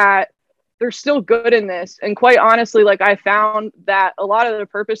know that there's still good in this. And quite honestly, like, I found that a lot of the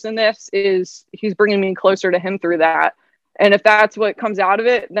purpose in this is he's bringing me closer to him through that. And if that's what comes out of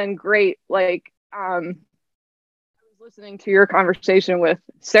it, then great. Like, I was listening to your conversation with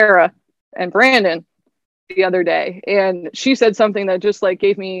Sarah and Brandon the other day, and she said something that just like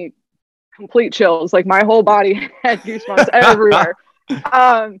gave me complete chills. Like my whole body had goosebumps everywhere.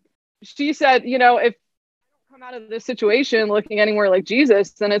 She said, you know, if I don't come out of this situation looking anywhere like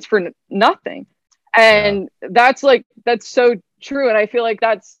Jesus, then it's for nothing. And that's so true. And I feel like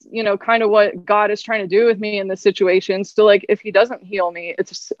that's, you know, kind of what God is trying to do with me in this situation. So like, if he doesn't heal me,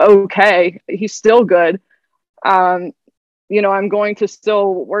 it's okay. He's still good. You know, I'm going to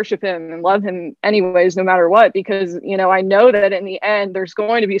still worship him and love him anyways, no matter what, because, you know, I know that in the end, there's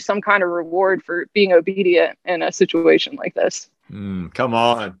going to be some kind of reward for being obedient in a situation like this. Come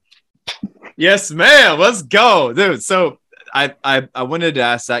on. Yes, ma'am. Let's go, dude. So I wanted to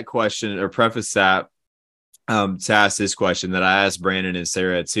ask that question, or preface that to ask this question that I asked Brandon and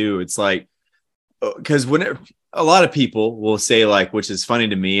Sarah too. It's like, because when a lot of people will say, like, which is funny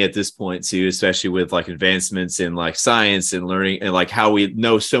to me at this point too, especially with like advancements in like science and learning, and like how we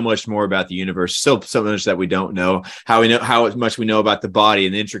know so much more about the universe, so much that we don't know, how much we know about the body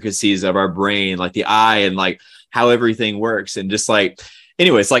and the intricacies of our brain, like the eye, and like how everything works. And just like,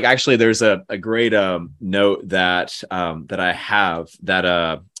 anyways, like actually there's a great note that I have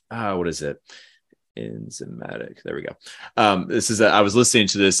that what is it? Enzymatic. There we go. This is I was listening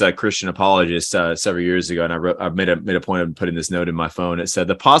to this Christian apologist several years ago, and I made a point of putting this note in my phone. It said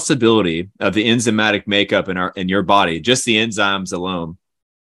the possibility of the enzymatic makeup in your body, just the enzymes alone,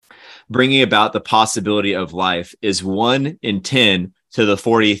 bringing about the possibility of life is 1 in 10 to the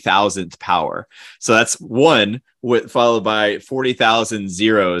 40,000th power. So that's 1 followed by 40,000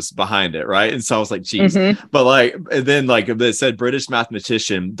 zeros behind it, right? And so I was like, geez. But like, and then like it said, British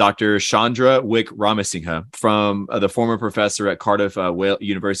mathematician Dr. Chandra Wickramasinghe, from the former professor at Cardiff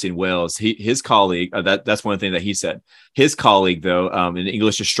University in Wales, his colleague, that's one thing that he said. His colleague, though, an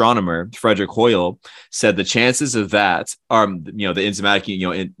English astronomer, Frederick Hoyle, said the chances of that are, you know, the enzymatic,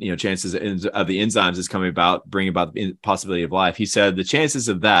 chances of the enzymes is coming about, bringing about the possibility of life. He said the chances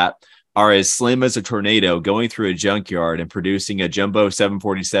of that are as slim as a tornado going through a junkyard and producing a jumbo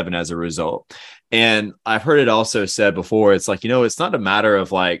 747 as a result. And I've heard it also said before, it's like, you know, it's not a matter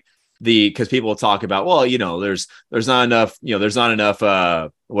of like because people talk about, well, you know, there's not enough, you know, there's not enough,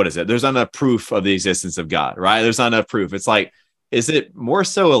 there's not enough proof of the existence of God, right? There's not enough proof. It's like, is it more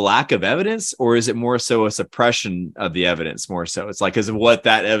so a lack of evidence, or is it more so a suppression of the evidence more so? It's like, because of what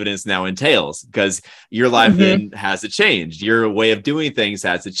that evidence now entails, because your life then has to change. Your way of doing things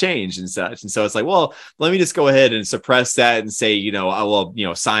has to change and such. And so it's like, well, let me just go ahead and suppress that and say, you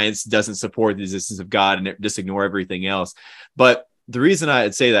know, science doesn't support the existence of God, and just ignore everything else. But the reason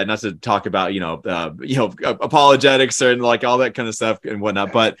I'd say that, not to talk about, apologetics and like all that kind of stuff and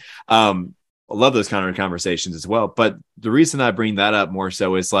whatnot, but I love those kind of conversations as well. But the reason I bring that up more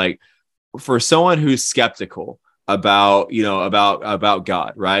so is like, for someone who's skeptical about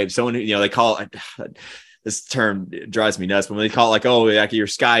God, right? Someone who, they call it, this term drives me nuts, but when they call it like, oh, like your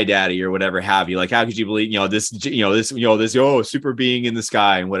sky daddy or whatever have you, like, how could you believe, this super being in the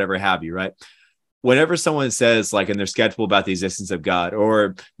sky and whatever have you, right? Whenever someone says like, and they're skeptical about the existence of God,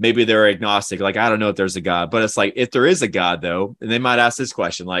 or maybe they're agnostic, like, I don't know if there's a God, but it's like, if there is a God though, and they might ask this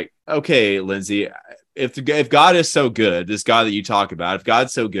question, like, okay, Lynsi, if God is so good, this God that you talk about, if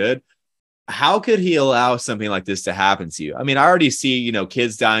God's so good, how could he allow something like this to happen to you? I mean, I already see,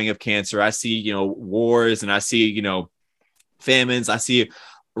 kids dying of cancer. I see, wars, and I see, famines. I see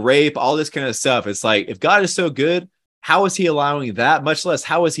rape, all this kind of stuff. It's like, if God is so good, how is he allowing that? Much less,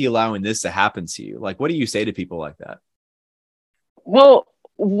 how is he allowing this to happen to you? Like, what do you say to people like that? Well,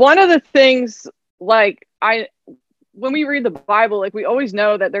 one of the things, like, when we read the Bible, like, we always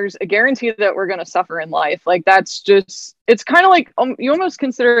know that there's a guarantee that we're going to suffer in life. Like, that's just, it's kind of like, you almost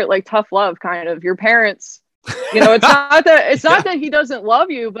consider it like tough love, kind of. Your parents, it's not that he doesn't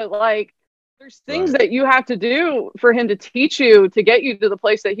love you, but like, there's things that you have to do for him to teach you, to get you to the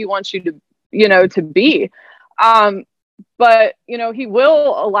place that he wants you to, to be. But, he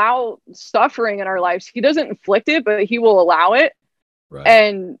will allow suffering in our lives. He doesn't inflict it, but he will allow it. Right.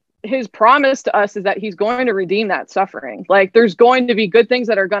 And his promise to us is that he's going to redeem that suffering. Like, there's going to be good things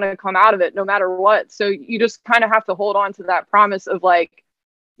that are going to come out of it no matter what. So you just kind of have to hold on to that promise of like,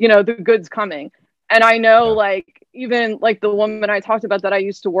 the good's coming. And I know like, even like the woman I talked about that I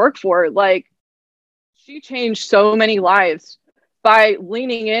used to work for, like, she changed so many lives by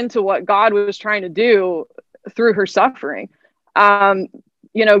leaning into what God was trying to do through her suffering. God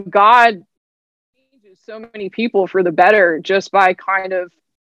changes so many people for the better just by kind of,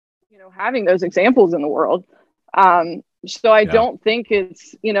 having those examples in the world. So I don't think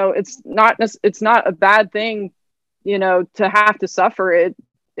it's not a bad thing, to have to suffer.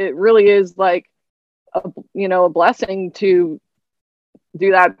 It really is like a blessing to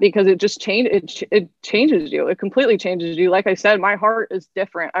do that, because it just it changes you. It completely changes you. Like I said, my heart is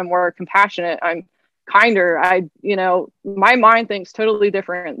different. I'm more compassionate. I'm kinder. My mind thinks totally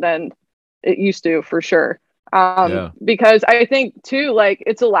different than it used to, for sure. Because I think too, like,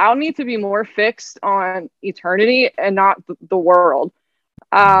 it's allowed me to be more fixed on eternity and not the world.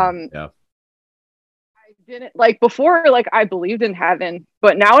 I didn't, like, before, like, I believed in heaven,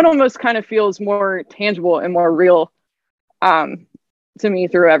 but now it almost kind of feels more tangible and more real to me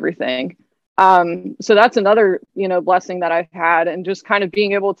through everything. So that's another, blessing that I've had, and just kind of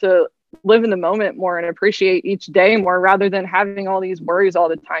being able to live in the moment more and appreciate each day more, rather than having all these worries all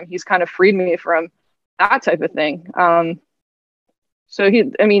the time. He's kind of freed me from that type of thing. So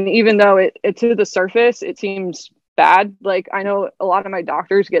even though it to the surface, it seems bad. Like, I know a lot of my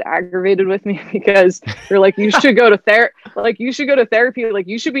doctors get aggravated with me because they're like, you should go to therapy. Like, you should go to therapy. Like,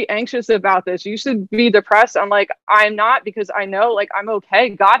 you should be anxious about this. You should be depressed. I'm like, I'm not, because I know, like, I'm okay.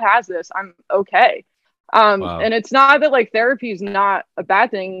 God has this. I'm okay. And it's not that, like, therapy is not a bad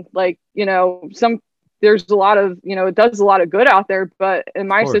thing. Like, there's a lot of, it does a lot of good out there, but in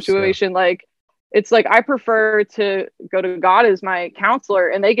my situation, like, it's like, I prefer to go to God as my counselor,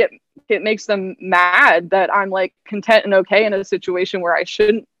 and it makes them mad that I'm like content and okay in a situation where I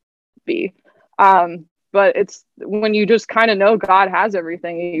shouldn't be. But it's when you just kind of know God has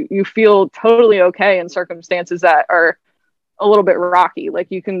everything, you feel totally okay in circumstances that are a little bit rocky.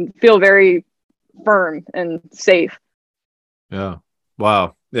 Like, you can feel very firm and safe. Yeah.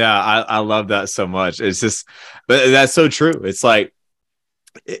 Wow. Yeah. I love that so much. It's just, but that's so true. It's like,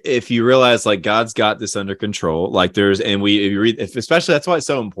 if you realize, like, God's got this under control, like, and we read, especially, that's why it's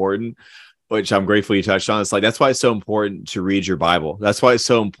so important, which I'm grateful you touched on. It's like, that's why it's so important to read your Bible. That's why it's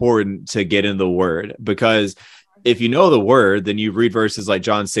so important to get in the Word, because if you know the Word, then you read verses like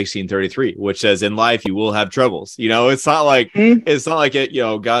John 16:33, which says, in life you will have troubles. It's not like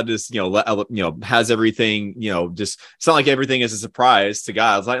God just has everything. Just, it's not like everything is a surprise to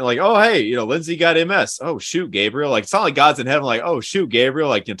God. It's like oh, hey, Lynsi got MS. Oh shoot, Gabriel. Like, it's not like God's in heaven like, oh shoot, Gabriel,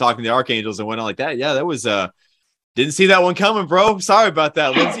 like, talking to the archangels and whatnot like that. Yeah, that was didn't see that one coming, bro. Sorry about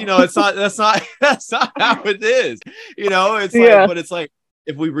that, Lynsi. It's not that's not how it is. It's like, but it's like,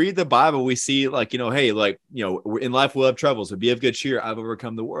 if we read the Bible, we see, like, hey, like, in life we'll have troubles, but be of good cheer. I've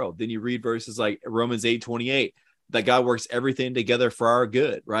overcome the world. Then you read verses like Romans 8:28, that God works everything together for our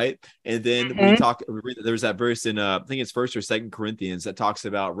good. Right. And then there's that verse in, I think it's 1st or 2nd Corinthians, that talks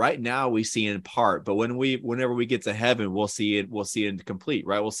about, right now we see in part, but whenever we get to heaven, we'll see it in complete,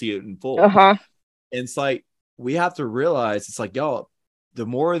 right? We'll see it in full. And it's like, we have to realize, it's like, y'all, the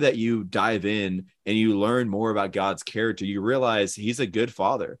more that you dive in and you learn more about God's character, you realize he's a good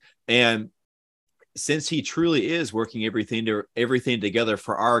father. And since he truly is working everything together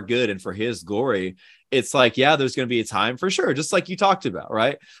for our good and for his glory, it's like, yeah, there's going to be a time for sure. Just like you talked about,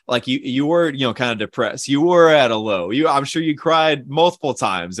 right? Like you were, you know, kind of depressed. You were at a low. I'm sure you cried multiple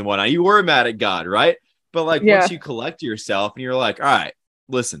times and whatnot. You were mad at God, right? But like, once you collect yourself and you're like, all right,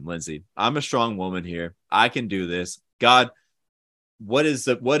 listen, Lynsi, I'm a strong woman here. I can do this. God, what is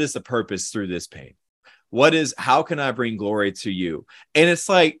the purpose through this pain? How can I bring glory to you? And it's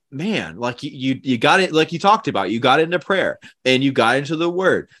like, man, like you got it, like you talked about, you got into prayer and you got into the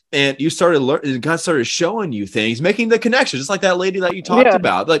word and you started learning, God started showing you things, making the connection, just like that lady that you talked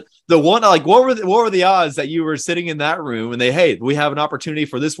about. Like the one, like what were the odds that you were sitting in that room and hey, we have an opportunity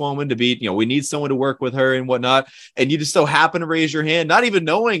for this woman to be, you know, we need someone to work with her and whatnot. And you just so happen to raise your hand, not even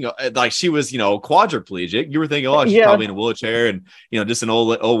knowing like she was, you know, quadriplegic. You were thinking, oh, she's probably in a wheelchair and, you know, just an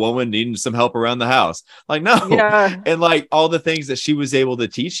old woman needing some help around the house. Like, no. And like all the things that she was able to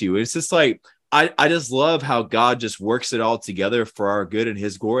teach you. It's just like, I just love how God just works it all together for our good and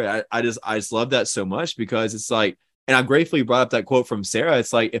his glory. I just love that so much because it's like, and I'm grateful you brought up that quote from Sarah.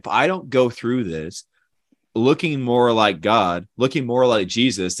 It's like, if I don't go through this looking more like God, looking more like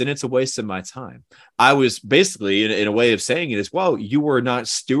Jesus, then it's a waste of my time. I was basically in a way of saying it as well, you were not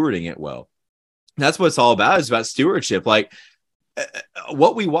stewarding it well. That's what it's all about, is about stewardship. Like,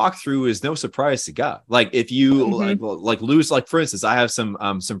 what we walk through is no surprise to God. Like if you like lose, like for instance, I have some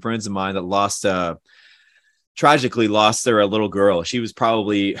friends of mine that tragically lost their little girl. She was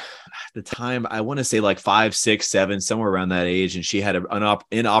probably at the time, I want to say like 5, 6, 7, somewhere around that age. And she had an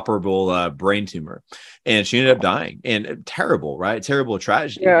inoperable brain tumor and she ended up dying, and terrible, right? Terrible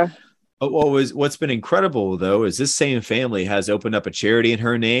tragedy. Yeah. But what's been incredible though is this same family has opened up a charity in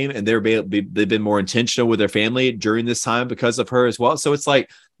her name, and they've been more intentional with their family during this time because of her as well. So it's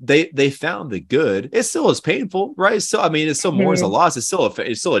like they found the good. It still is painful, right? So I mean, it still mourns a loss. It's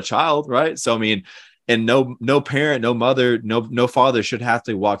still a child, right? So I mean, and no parent, no mother, no father should have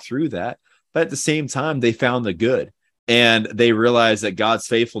to walk through that. But at the same time, they found the good, and they realized that God's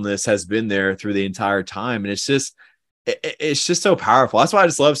faithfulness has been there through the entire time, and it's just so powerful. That's why I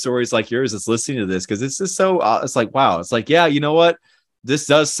just love stories like yours that's listening to this, because it's just so it's like, wow, it's like, yeah, you know what, this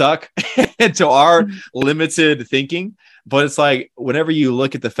does suck to our limited thinking, but it's like whenever you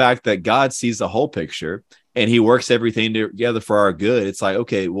look at the fact that God sees the whole picture and he works everything together for our good, it's like,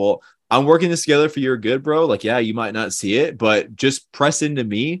 okay, well, I'm working this together for your good, bro. Like, yeah, you might not see it, but just press into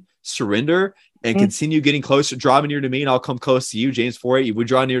me, surrender, and continue getting closer, draw near to me, and I'll come close to you. James 4:8, we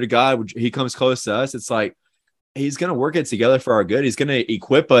draw near to God, he comes close to us. It's like, he's going to work it together for our good. He's going to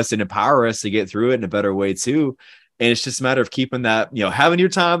equip us and empower us to get through it in a better way too. And it's just a matter of keeping that, you know, having your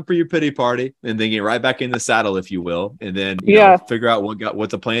time for your pity party and then get right back in the saddle, if you will. And then, you know, figure out what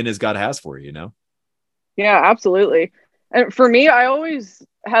the plan is God has for you, you know? Yeah, absolutely. And for me, I always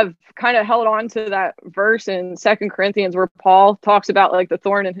have kind of held on to that verse in 2 Corinthians where Paul talks about like the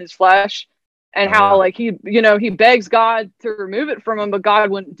thorn in his flesh and how like he begs God to remove it from him, but God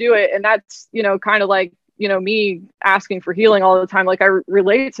wouldn't do it. And that's, you know, kind of like, you know, me asking for healing all the time. Like I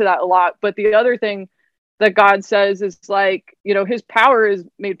relate to that a lot. But the other thing that God says is like, you know, his power is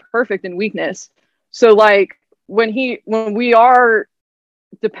made perfect in weakness. So like when we are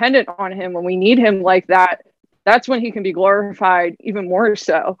dependent on him, when we need him like that, that's when he can be glorified even more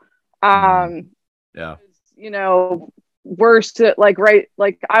so. You know, worse to like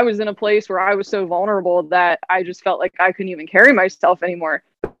I was in a place where I was so vulnerable that I just felt like I couldn't even carry myself anymore.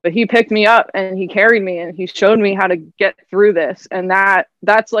 But he picked me up and he carried me and he showed me how to get through this. And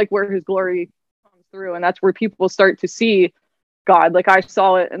that's like where his glory comes through. And that's where people start to see God. Like I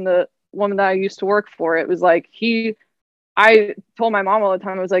saw it in the woman that I used to work for. It was like I told my mom all the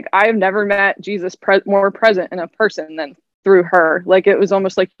time, I was like, I have never met Jesus more present in a person than through her. Like it was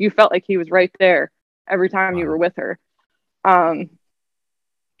almost like you felt like he was right there every time you were with her.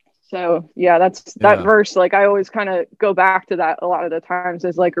 So yeah, that verse, like I always kind of go back to that a lot of the times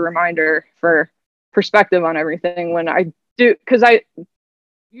as like a reminder for perspective on everything when I do, because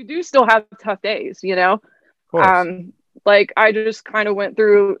you do still have tough days, you know. Like I just kind of went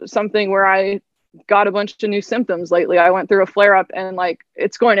through something where I got a bunch of new symptoms lately. I went through a flare up and like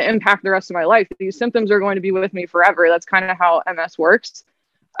it's going to impact the rest of my life. These symptoms are going to be with me forever. That's kind of how MS works.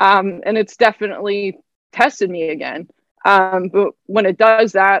 And it's definitely tested me again. But when it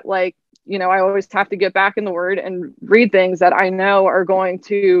does that, like, you know, I always have to get back in the word and read things that I know are going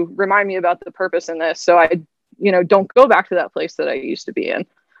to remind me about the purpose in this. So I, you know, don't go back to that place that I used to be in.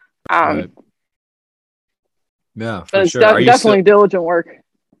 Yeah, for sure. Definitely diligent work.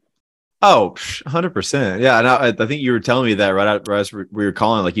 Oh, 100%. Yeah. And I think you were telling me that right as we were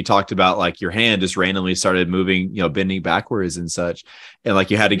calling, like you talked about like your hand just randomly started moving, you know, bending backwards and such. And like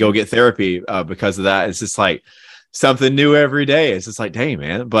you had to go get therapy because of that. It's just like something new every day. It's just like, dang,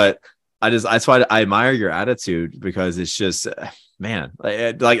 man. But that's why I admire your attitude, because it's just, man,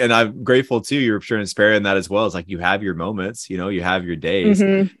 and I'm grateful too. You're transparent in that as well. It's like you have your moments, you have your days,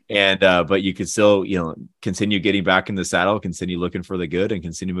 and but you can still, continue getting back in the saddle, continue looking for the good, and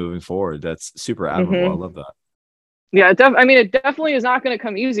continue moving forward. That's super admirable. I love that. Yeah, I mean, it definitely is not going to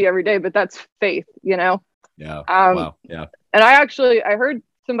come easy every day, but that's faith, Yeah. Wow. Yeah. And I heard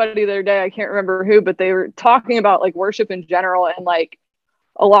somebody the other day, I can't remember who, but they were talking about like worship in general, and like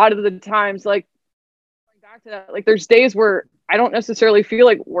a lot of the times, like back to that, like there's days where I don't necessarily feel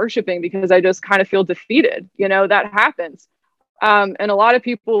like worshiping because I just kind of feel defeated. That happens. And a lot of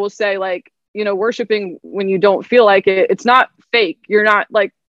people will say like, worshiping when you don't feel like it, it's not fake. You're not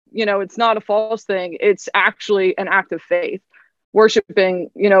like, it's not a false thing. It's actually an act of faith. Worshiping,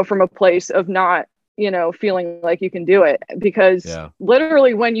 from a place of not, feeling like you can do it, because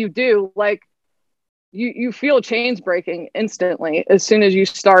literally when you do, like you feel chains breaking instantly as soon as you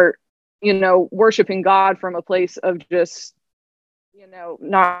start, worshiping God from a place of just,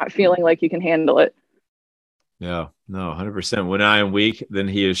 not feeling like you can handle it. Yeah, no, 100%. When I am weak, then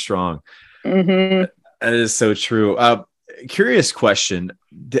he is strong. That is so true. Curious question.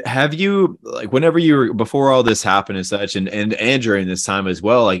 Have you, like, whenever you were, before all this happened and such, and during this time as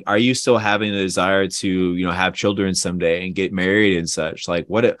well, like, are you still having the desire to, have children someday and get married and such? Like,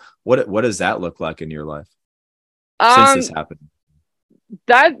 what does that look like in your life since this happened?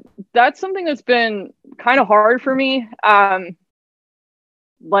 That's something that's been kind of hard for me.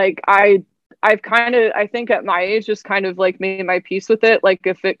 Like I think at my age, just kind of like made my peace with it. Like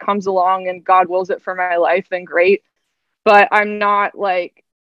if it comes along and God wills it for my life, then great. But I'm not like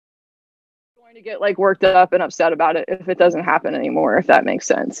going to get like worked up and upset about it if it doesn't happen anymore, if that makes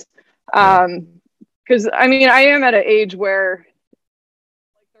sense. Because I mean, I am at an age where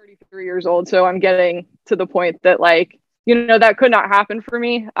I'm like 33 years old, so I'm getting to the point that like, that could not happen for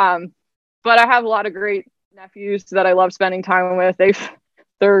me. But I have a lot of great nephews that I love spending time with.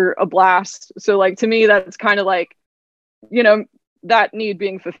 They're a blast. So like, to me, that's kind of like, that need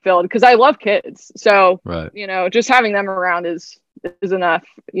being fulfilled, because I love kids. So, just having them around is enough,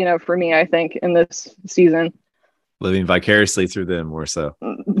 for me, I think, in this season. Living vicariously through them more so.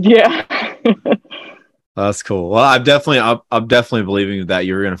 Yeah. That's cool. Well, I'm definitely believing that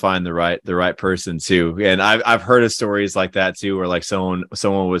you're going to find the right person too. And I've heard of stories like that too, where like someone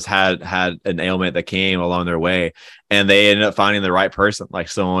had an ailment that came along their way, and they ended up finding the right person. Like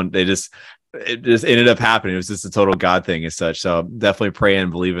it just ended up happening. It was just a total God thing as such. So I'm definitely praying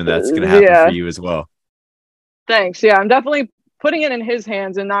and believing that's going to happen for you as well. Thanks. Yeah, I'm definitely putting it in His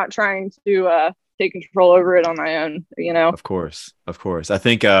hands and not trying to take control over it on my own. Of course. I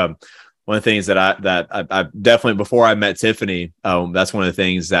think one of the things that I definitely, before I met Tiffany, that's one of the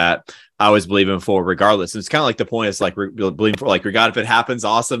things that I was believing for regardless. It's kind of like the point is like believing for like, God, if it happens,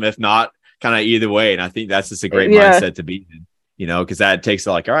 awesome. If not, kind of either way. And I think that's just a great mindset to be in, because that takes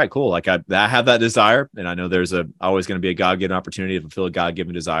like, all right, cool. Like I have that desire, and I know there's always going to be a God-given opportunity to fulfill a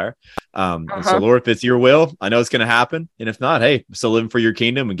God-given desire. And so Lord, if it's your will, I know it's going to happen. And if not, hey, I'm still living for your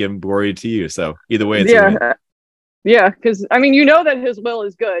kingdom and giving glory to you. So either way, it's a win. Yeah, because I mean, that His will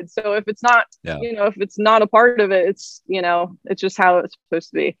is good. So if it's not, if it's not a part of it, it's it's just how it's supposed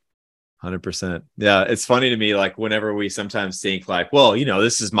to be. 100%. Yeah, it's funny to me, like whenever we sometimes think like, well,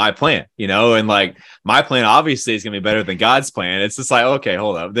 this is my plan, and like my plan obviously is gonna be better than God's plan. It's just like, okay,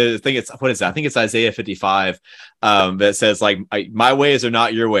 hold up. The thing is, what is that? I think it's Isaiah 55 that says like, my ways are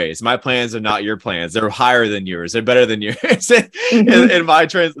not your ways, my plans are not your plans. They're higher than yours. They're better than yours. In my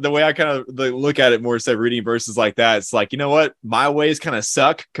the way I kind of look at it more so reading verses like that, it's like, what, my ways kind of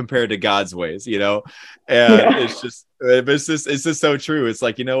suck compared to God's ways, and it's just. It's just so true. It's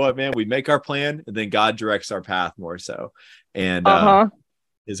like, what, man, we make our plan and then God directs our path more so. And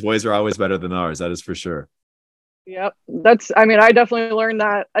His ways are always better than ours. That is for sure. Yep. I definitely learned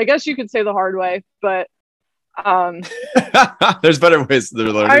that. I guess you could say the hard way, but there's better ways to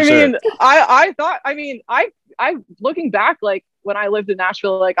learn. I looking back, like when I lived in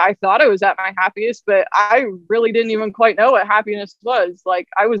Nashville, like I thought I was at my happiest, but I really didn't even quite know what happiness was. Like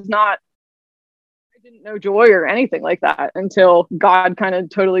I didn't know joy or anything like that until God kind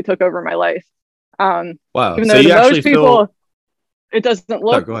of totally took over my life. Wow. Even though to most people, it doesn't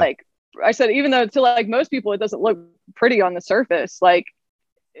look like, I said, even though to like most people, it doesn't look pretty on the surface. Like,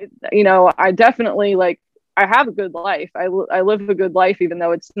 I definitely like, I have a good life. I live a good life, even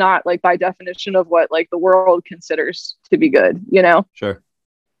though it's not like by definition of what like the world considers to be good,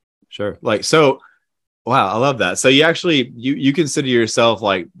 Sure. Like, so wow, I love that. So you actually you consider yourself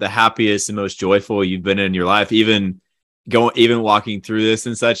like the happiest and most joyful you've been in your life, even walking through this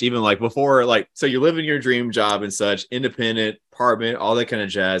and such, even like before, like, so you're living your dream job and such, independent apartment, all that kind of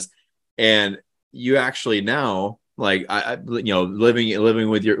jazz. and you actually now, like,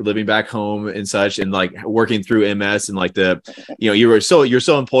 living back home and such, and like working through MS, and like you're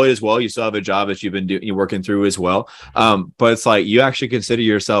so employed as well. You still have a job that you've been you're working through as well. But it's like you actually consider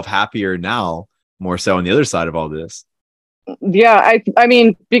yourself happier now, more so on the other side of all this. Yeah, I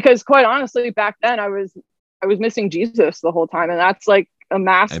mean, because quite honestly, back then I was missing Jesus the whole time, and that's like a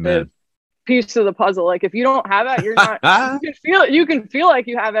massive Amen. piece of the puzzle. Like if you don't have that, you're not. you can feel like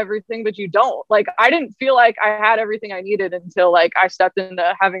you have everything, but you don't. Like I didn't feel like I had everything I needed until like I stepped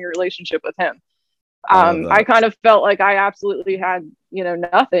into having a relationship with him. I kind of felt like I absolutely had,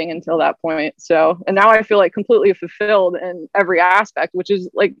 nothing until that point. So, and now I feel like completely fulfilled in every aspect, which is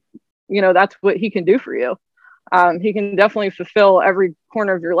like, that's what he can do for you. He can definitely fulfill every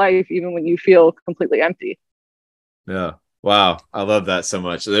corner of your life, even when you feel completely empty. Yeah. Wow. I love that so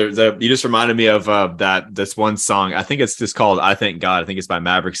much. You just reminded me of this one song. I think it's just called I Thank God. I think it's by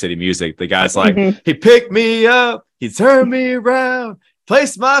Maverick City Music. The guy's like, he picked me up, he turned me around,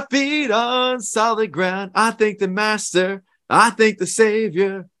 placed my feet on solid ground. I thank the master, I thank the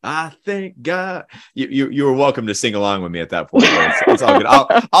savior, I thank God. You were welcome to sing along with me at that point. It's all good.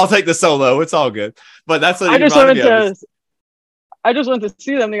 I'll take the solo. It's all good. But that's what I just went to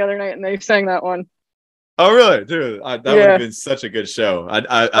see them the other night, and they sang that one. Oh really, dude? That would have been such a good show.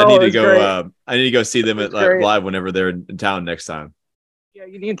 I need to go. I need to go see them live whenever they're in town next time. Yeah,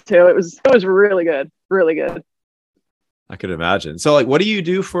 you need to. It was really good, really good. I could imagine. So, like, what do you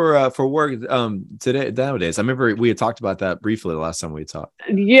do for work today nowadays? I remember we had talked about that briefly the last time we talked.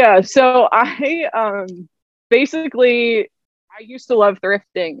 Yeah. So I basically I used to love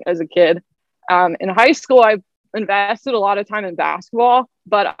thrifting as a kid. In high school, I invested a lot of time in basketball,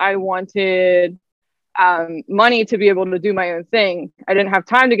 but I wanted money to be able to do my own thing. I didn't have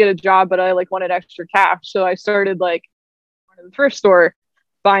time to get a job, but I wanted extra cash. So I started going to the thrift store,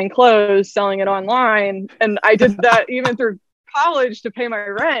 buying clothes, selling it online. And I did that even through college to pay my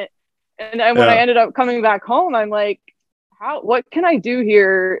rent. And then when I ended up coming back home, I'm like, what can I do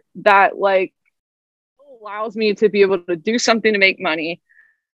here that allows me to be able to do something to make money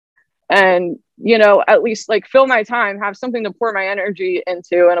and, at least fill my time, have something to pour my energy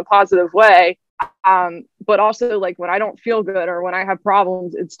into in a positive way. But also when I don't feel good or when I have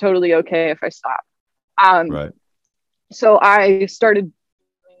problems, it's totally okay if I stop. Right. So I started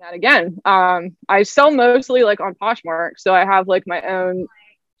doing that again. I sell mostly on Poshmark. So I have my own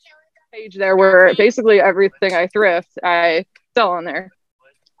page there where basically everything I thrift, I sell on there.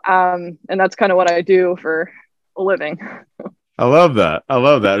 And that's kind of what I do for a living. I love that.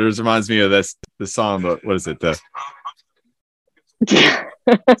 It just reminds me of the song, but what is it?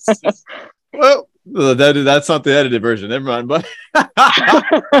 Well, that's not the edited version. Never mind. But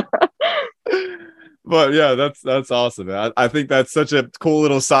but yeah, that's awesome, man. I think that's such a cool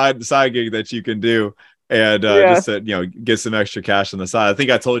little side gig that you can do, and just to, get some extra cash on the side. I think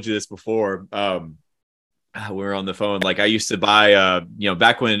I told you this before. We were on the phone. I used to buy,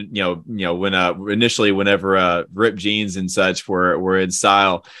 back when, when initially, whenever ripped jeans and such were in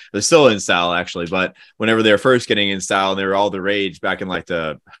style, they're still in style actually, but whenever they were first getting in style, and they were all the rage back in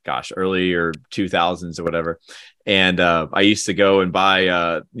earlier 2000s or whatever. And I used to go and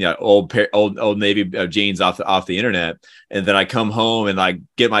buy old Navy jeans off the internet, and then I come home and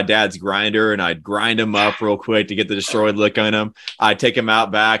get my dad's grinder and I'd grind them up real quick to get the destroyed look on them. I'd take them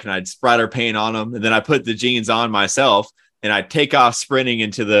out back and I'd splatter paint on them, and then I put the jeans on myself and I'd take off sprinting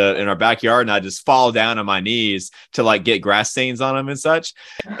in our backyard, and I'd just fall down on my knees to get grass stains on them and such,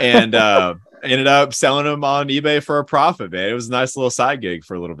 and ended up selling them on eBay for a profit, man. It was a nice little side gig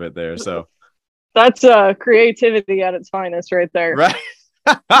for a little bit there. So that's creativity at its finest right there. Right.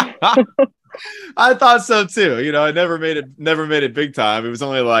 I thought so too. I never made it big time. It was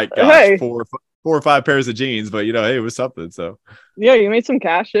only four or five pairs of jeans, but hey, it was something. So yeah, you made some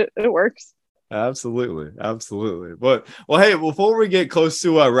cash. It works. Absolutely. But hey, before we get close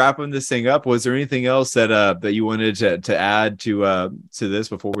to wrapping this thing up, was there anything else that you wanted to add to this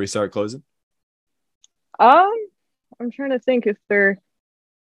before we start closing? I'm trying to think if there.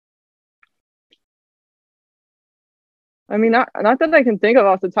 I mean, not that I can think of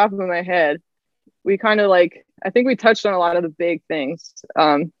off the top of my head. We kind of I think we touched on a lot of the big things,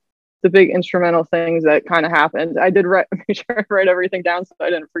 the big instrumental things that kind of happened. I did make sure I write everything down so I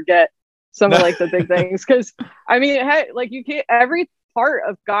didn't forget some of the big things. Cause I mean, you can't, every part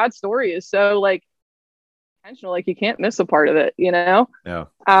of God's story is so intentional. You can't miss a part of it, Yeah.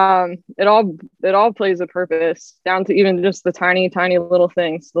 It all plays a purpose down to even just the tiny little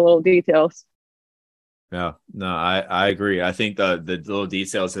things, the little details. Yeah, no, I agree. I think the little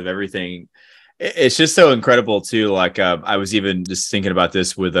details of everything, It's just so incredible too. Like I was even just thinking about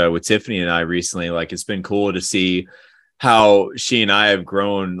this with Tiffany and I recently. Like it's been cool to see how she and I have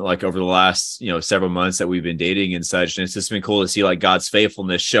grown like over the last, several months that we've been dating and such. And it's just been cool to see like God's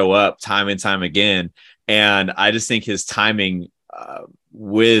faithfulness show up time and time again. And I just think his timing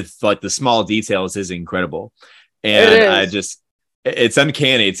with like the small details is incredible. And it's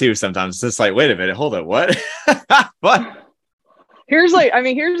uncanny too. Sometimes it's just like, wait a minute, hold on, what? What? Here's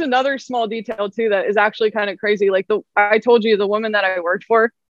another small detail too that is actually kind of crazy. Like I told you, the woman that I worked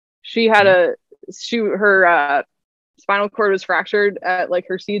for, she had her spinal cord was fractured at like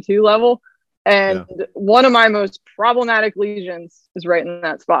her C2 level. And one of my most problematic lesions is right in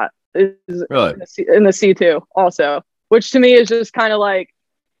that spot. Is really? in the C2 also, which to me is just kind of like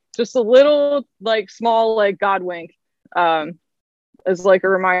just a little like small like God wink, as like a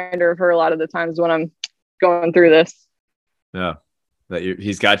reminder of her a lot of the times when I'm going through this. Yeah, that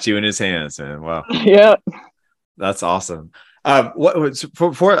he's got you in his hands, man. Wow. Yeah, that's awesome. What was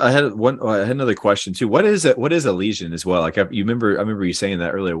before I had another question too. What is a lesion as well? Like I remember you saying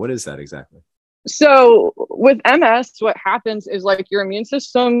that earlier. What is that exactly? So with MS, what happens is like your immune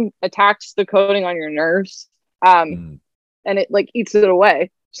system attacks the coating on your nerves, and it like eats it away.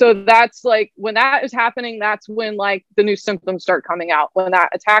 So that's like when that is happening, that's when like the new symptoms start coming out when that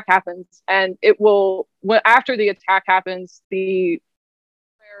attack happens. And after the attack happens,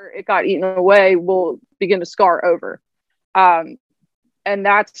 where it got eaten away will begin to scar over. And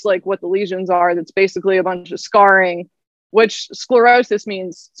that's like what the lesions are. That's basically a bunch of scarring, which sclerosis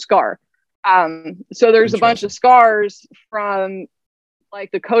means scar. So there's a bunch of scars from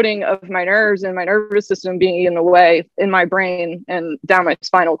like the coating of my nerves and my nervous system being eaten away in my brain and down my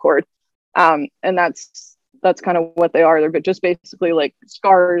spinal cord. And that's kind of what they are. They're just basically like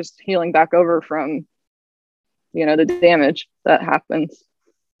scars healing back over from, the damage that happens.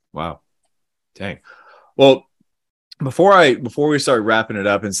 Wow. Dang. Well, before we start wrapping it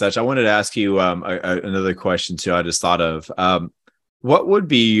up and such, I wanted to ask you another question too. I just thought of, what would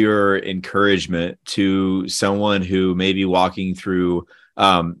be your encouragement to someone who may be walking through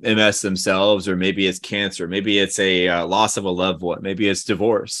MS themselves, or maybe it's cancer, maybe it's a loss of a loved one, maybe it's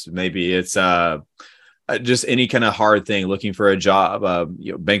divorce, maybe it's just any kind of hard thing, looking for a job,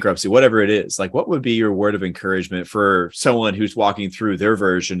 bankruptcy, whatever it is. Like, what would be your word of encouragement for someone who's walking through their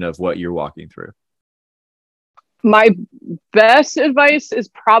version of what you're walking through? My best advice is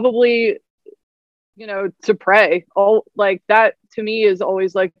probably, to pray. Like that to me is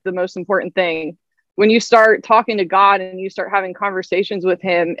always like the most important thing. When you start talking to God and you start having conversations with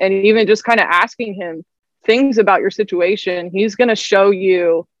him and even just kind of asking him things about your situation, he's going to show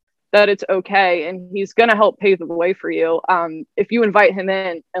you that it's okay. And he's going to help pave the way for you. If you invite him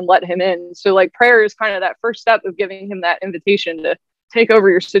in and let him in. So like prayer is kind of that first step of giving him that invitation to take over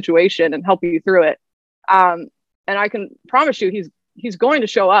your situation and help you through it. And I can promise you, he's going to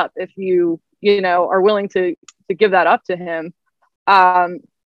show up if you are willing to give that up to him.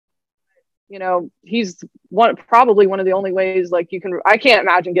 He's probably one of the only ways like I can't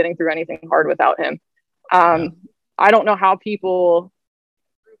imagine getting through anything hard without him. I don't know how people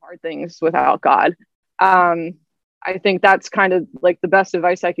do hard things without God. I think that's kind of like the best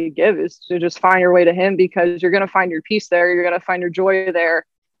advice I could give is to just find your way to him, because you're going to find your peace there. You're going to find your joy there.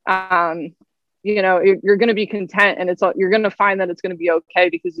 You're going to be content, and you're going to find that it's going to be okay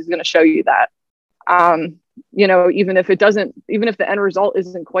because he's going to show you that. Even if the end result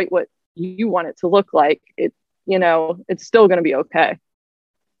isn't quite what you want it to look like, it's still going to be okay.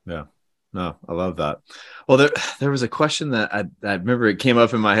 Yeah. No, I love that. Well, there was a question that I remember it came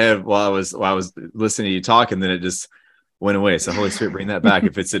up in my head while I was listening to you talk, and then it just went away. So Holy Spirit, bring that back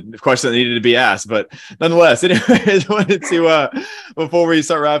if it's a question that needed to be asked. But nonetheless, anyways, wanted to before we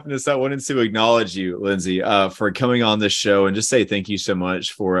start wrapping this up, wanted to acknowledge you, Lynsi, for coming on this show and just say thank you so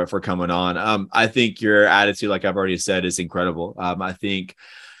much for coming on. I think your attitude, like I've already said, is incredible. I think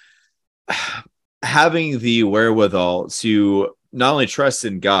having the wherewithal to not only trust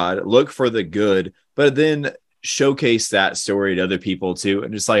in God, look for the good, but then showcase that story to other people too.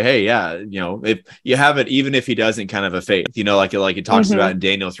 And just like, hey, yeah, if you have it, even if he doesn't, kind of a faith, like it talks about in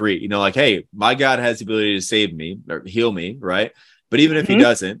Daniel 3, like, hey, my God has the ability to save me or heal me. Right. But even if he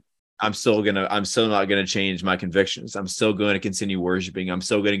doesn't, I'm still not going to change my convictions. I'm still going to continue worshiping. I'm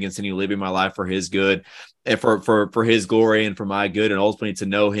still going to continue living my life for his good and for his glory and for my good, and ultimately to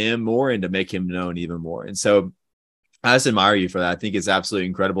know him more and to make him known even more. And so I just admire you for that. I think it's absolutely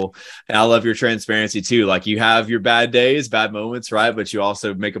incredible. And I love your transparency too. Like, you have your bad days, bad moments, right? But you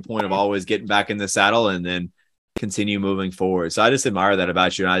also make a point of always getting back in the saddle and then continue moving forward. So I just admire that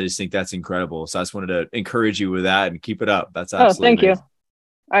about you. And I just think that's incredible. So I just wanted to encourage you with that and keep it up. That's absolutely thank amazing.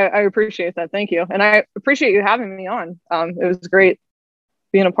 you. I appreciate that. Thank you. And I appreciate you having me on. It was great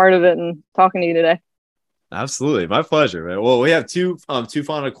being a part of it and talking to you today. Absolutely. My pleasure, man. Well, we have two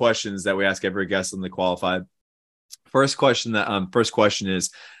final questions that we ask every guest on the Qualified. First question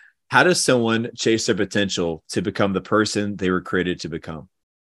is, how does someone chase their potential to become the person they were created to become?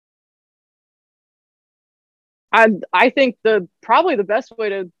 I think probably the best way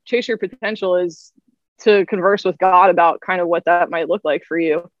to chase your potential is to converse with God about kind of what that might look like for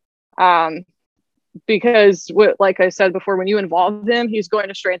you. Because like I said before, when you involve him, he's going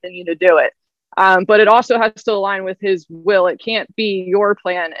to strengthen you to do it. But it also has to align with his will. It can't be your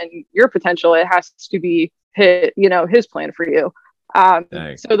plan and your potential. It has to be his plan for you.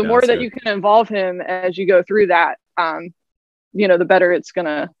 So the more that you can involve him as you go through that, the better it's going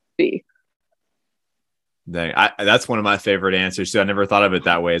to be. That's one of my favorite answers too. I never thought of it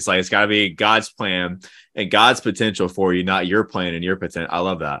that way. It's like, it's got to be God's plan and God's potential for you, not your plan and your potential. I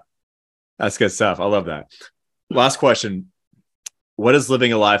love that. That's good stuff. I love that. Last question. What does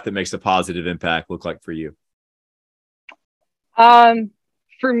living a life that makes a positive impact look like for you?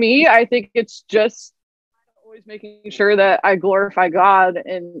 For me, I think it's just always making sure that I glorify God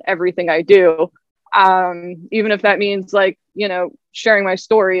in everything I do. Even if that means sharing my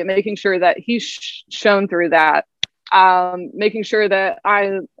story and making sure that he's shown through that, making sure that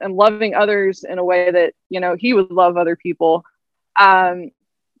I am loving others in a way that, he would love other people,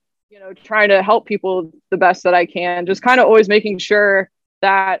 trying to help people the best that I can, just kind of always making sure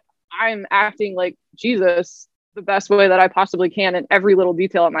that I'm acting like Jesus the best way that I possibly can in every little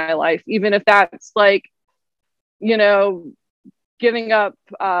detail of my life, even if that's giving up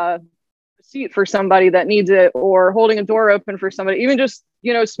a seat for somebody that needs it, or holding a door open for somebody, even just,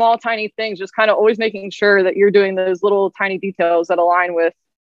 small, tiny things, just kind of always making sure that you're doing those little tiny details that align with,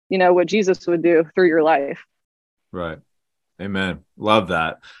 what Jesus would do through your life. Right. Amen. Love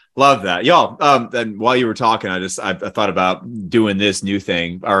that. Y'all. And while you were talking, I thought about doing this new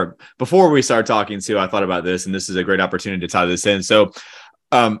thing, or before we start talking too, I thought about this, and this is a great opportunity to tie this in. So,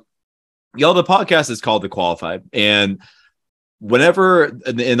 y'all, the podcast is called The Qualified, and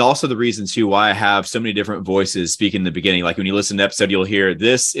and also the reason too why I have so many different voices speaking in the beginning, like when you listen to the episode, you'll hear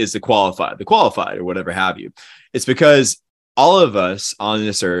this is the qualified, or whatever have you. It's because all of us on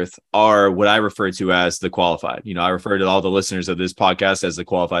this earth are what I refer to as the qualified. I refer to all the listeners of this podcast as the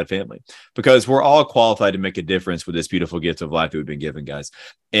qualified family, because we're all qualified to make a difference with this beautiful gift of life that we've been given, guys.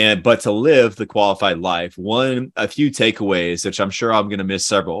 But to live the qualified life, a few takeaways, which I'm sure I'm going to miss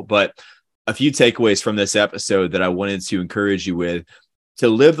several, but a few takeaways from this episode that I wanted to encourage you with: to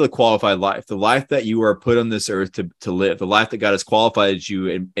live the qualified life, the life that you are put on this earth to live, the life that God has qualified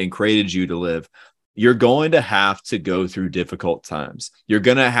you and created you to live. You're going to have to go through difficult times. You're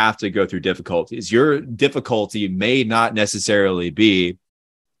going to have to go through difficulties. Your difficulty may not necessarily be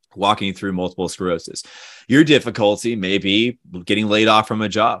walking through multiple sclerosis. Your difficulty may be getting laid off from a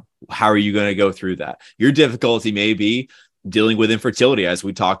job. How are you going to go through that? Your difficulty may be dealing with infertility, as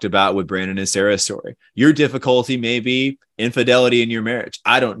we talked about with Brandon and Sarah's story. Your difficulty may be infidelity in your marriage.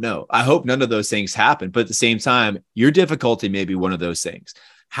 I don't know. I hope none of those things happen. But at the same time, your difficulty may be one of those things.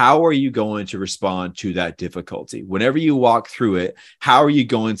 How are you going to respond to that difficulty? Whenever you walk through it, how are you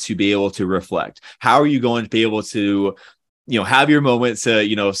going to be able to reflect? How are you going to be able to, have your moment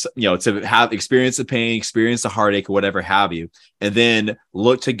to have experience the pain, experience the heartache, or whatever have you, and then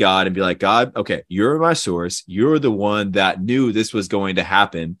look to God and be like, God, okay, you're my source. You're the one that knew this was going to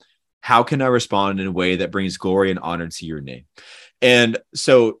happen. How can I respond in a way that brings glory and honor to your name? And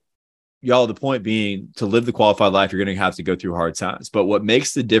so, y'all, the point being, to live the qualified life, you're going to have to go through hard times. But what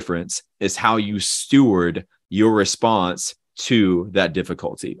makes the difference is how you steward your response to that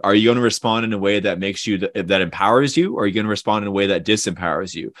difficulty. Are you going to respond in a way that makes you, that empowers you? Or are you going to respond in a way that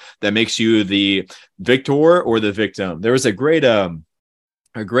disempowers you, that makes you the victor or the victim? There was a great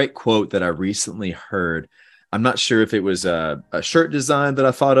quote that I recently heard. I'm not sure if it was a shirt design that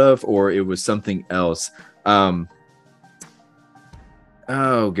I thought of, or it was something else.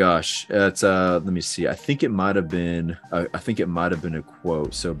 Oh gosh, it's let me see. I think it might have been a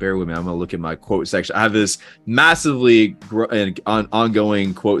quote. So bear with me. I'm gonna look at my quote section. I have this massively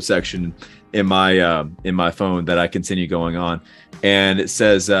ongoing quote section in my phone that I continue going on, and it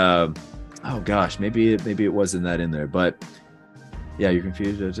says, "Oh gosh, maybe it wasn't that in there, but yeah, you're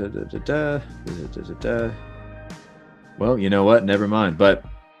confused." Well, you know what? Never mind. But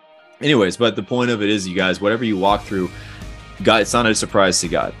anyways, the point of it is, you guys, whatever you walk through, God, it's not a surprise to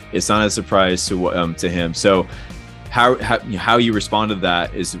God. It's not a surprise to Him. So, how you respond to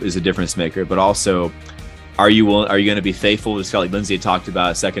that is a difference maker. But also, are you going to be faithful? Just like Lynsi had talked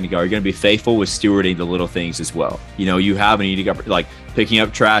about a second ago. Are you going to be faithful with stewarding the little things as well? You have an eating up, like picking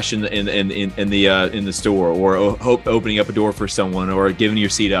up trash in the store, or opening up a door for someone, or giving your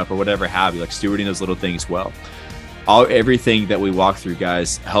seat up, or whatever have you, like stewarding those little things well. Everything that we walk through,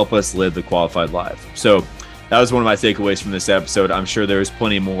 guys, help us live the qualified life. So that was one of my takeaways from this episode. I'm sure there's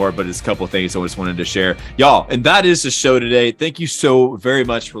plenty more, but it's a couple of things I just wanted to share. Y'all, and that is the show today. Thank you so very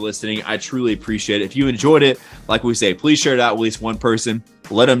much for listening. I truly appreciate it. If you enjoyed it, like we say, please share it out with at least one person.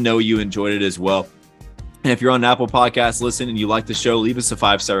 Let them know you enjoyed it as well. And if you're on Apple Podcasts, listen, and you like the show, leave us a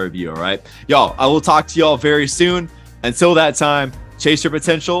 5-star review, all right? Y'all, I will talk to y'all very soon. Until that time, chase your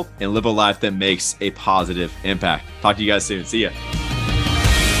potential and live a life that makes a positive impact. Talk to you guys soon. See ya.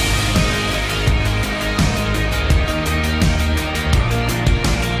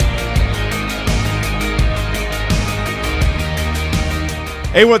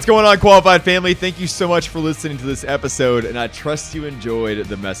 Hey, what's going on, Qualified family? Thank you so much for listening to this episode, and I trust you enjoyed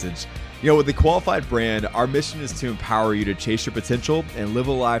the message. You know, with the Qualified brand, our mission is to empower you to chase your potential and live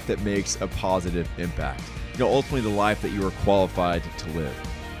a life that makes a positive impact. You know, ultimately the life that you are qualified to live.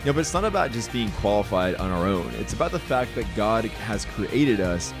 You know, but it's not about just being qualified on our own. It's about the fact that God has created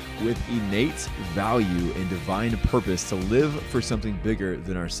us with innate value and divine purpose to live for something bigger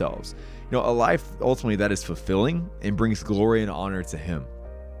than ourselves. You know, a life ultimately that is fulfilling and brings glory and honor to Him.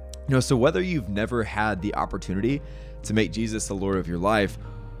 You know, so whether you've never had the opportunity to make Jesus the Lord of your life,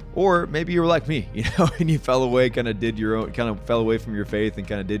 or maybe you were like me, you know, and you fell away, kind of fell away from your faith and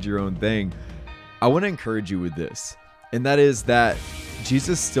kind of did your own thing, I want to encourage you with this. And that is that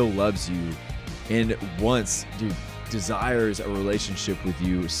Jesus still loves you and desires a relationship with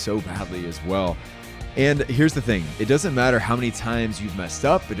you so badly as well. And here's the thing. It doesn't matter how many times you've messed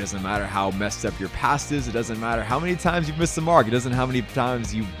up. It doesn't matter how messed up your past is. It doesn't matter how many times you've missed the mark. It doesn't matter how many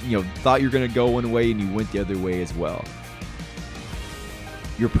times you thought you were going to go one way and you went the other way as well.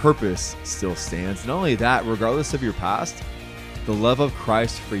 Your purpose still stands. Not only that, regardless of your past, the love of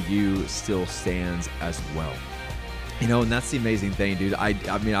Christ for you still stands as well. You know, and that's the amazing thing, dude. I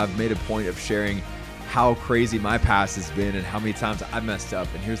mean, I've made a point of sharing how crazy my past has been and how many times I messed up.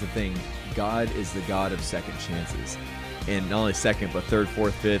 And here's the thing. God is the God of second chances. And not only second, but third,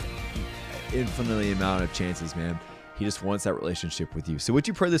 fourth, fifth, infinitely amount of chances, man. He just wants that relationship with you. So would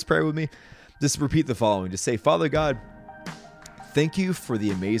you pray this prayer with me? Just repeat the following. Just say, Father God, thank you for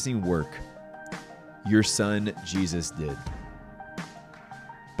the amazing work your son Jesus did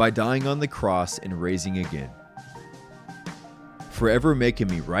by dying on the cross and raising again, forever making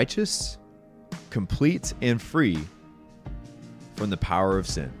me righteous, complete, and free from the power of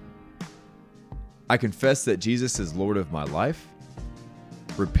sin. I confess that Jesus is Lord of my life,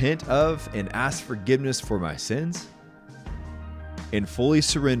 repent of and ask forgiveness for my sins, and fully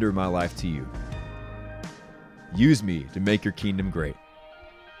surrender my life to you. Use me to make your kingdom great.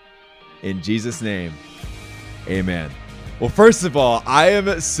 In Jesus' name, amen. Well, first of all, I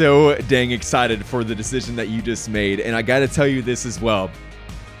am so dang excited for the decision that you just made, and I got to tell you this as well.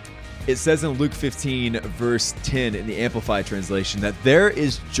 It says in Luke 15, verse 10 in the Amplified translation that there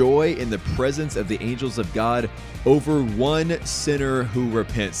is joy in the presence of the angels of God over one sinner who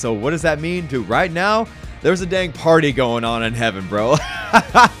repents. So what does that mean? Dude, right now, there's a dang party going on in heaven, bro.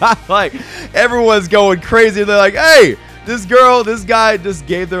 Like, everyone's going crazy. They're like, hey, this guy just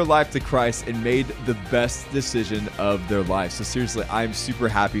gave their life to Christ and made the best decision of their life. So seriously, I'm super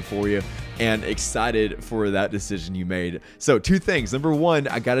happy for you and excited for that decision you made. So 2 things. Number 1,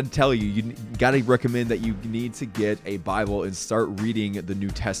 I got to tell you, you got to recommend that you need to get a Bible and start reading the New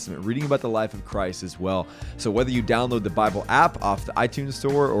Testament, reading about the life of Christ as well. So whether you download the Bible app off the iTunes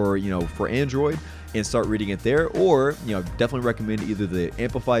store or, for Android and start reading it there, or, definitely recommend either the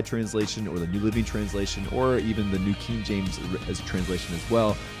Amplified translation or the New Living translation, or even the New King James as a translation as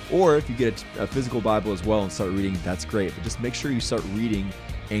well. Or if you get a physical Bible as well and start reading, that's great. But just make sure you start reading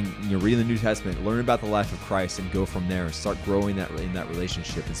and reading the New Testament, learn about the life of Christ, and go from there and start growing in that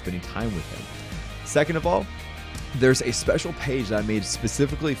relationship and spending time with Him. Second of all, there's a special page that I made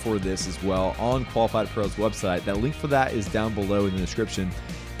specifically for this as well on Qualified Apparel's website. That link for that is down below in the description,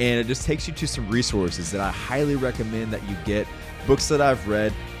 and it just takes you to some resources that I highly recommend that you get. Books that I've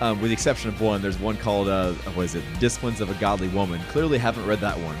read, with the exception of one. There's one called, Disciplines of a Godly Woman. Clearly haven't read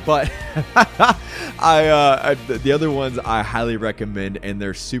that one, but the other ones I highly recommend, and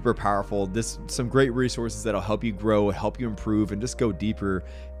they're super powerful. Some great resources that'll help you grow, help you improve, and just go deeper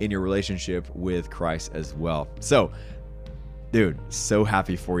in your relationship with Christ as well. So, dude, so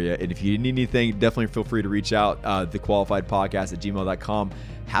happy for you. And if you need anything, definitely feel free to reach out, thequalifiedpodcast@gmail.com.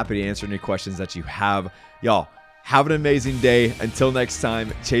 Happy to answer any questions that you have. Y'all, have an amazing day. Until next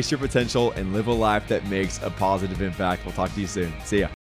time, chase your potential and live a life that makes a positive impact. We'll talk to you soon. See ya.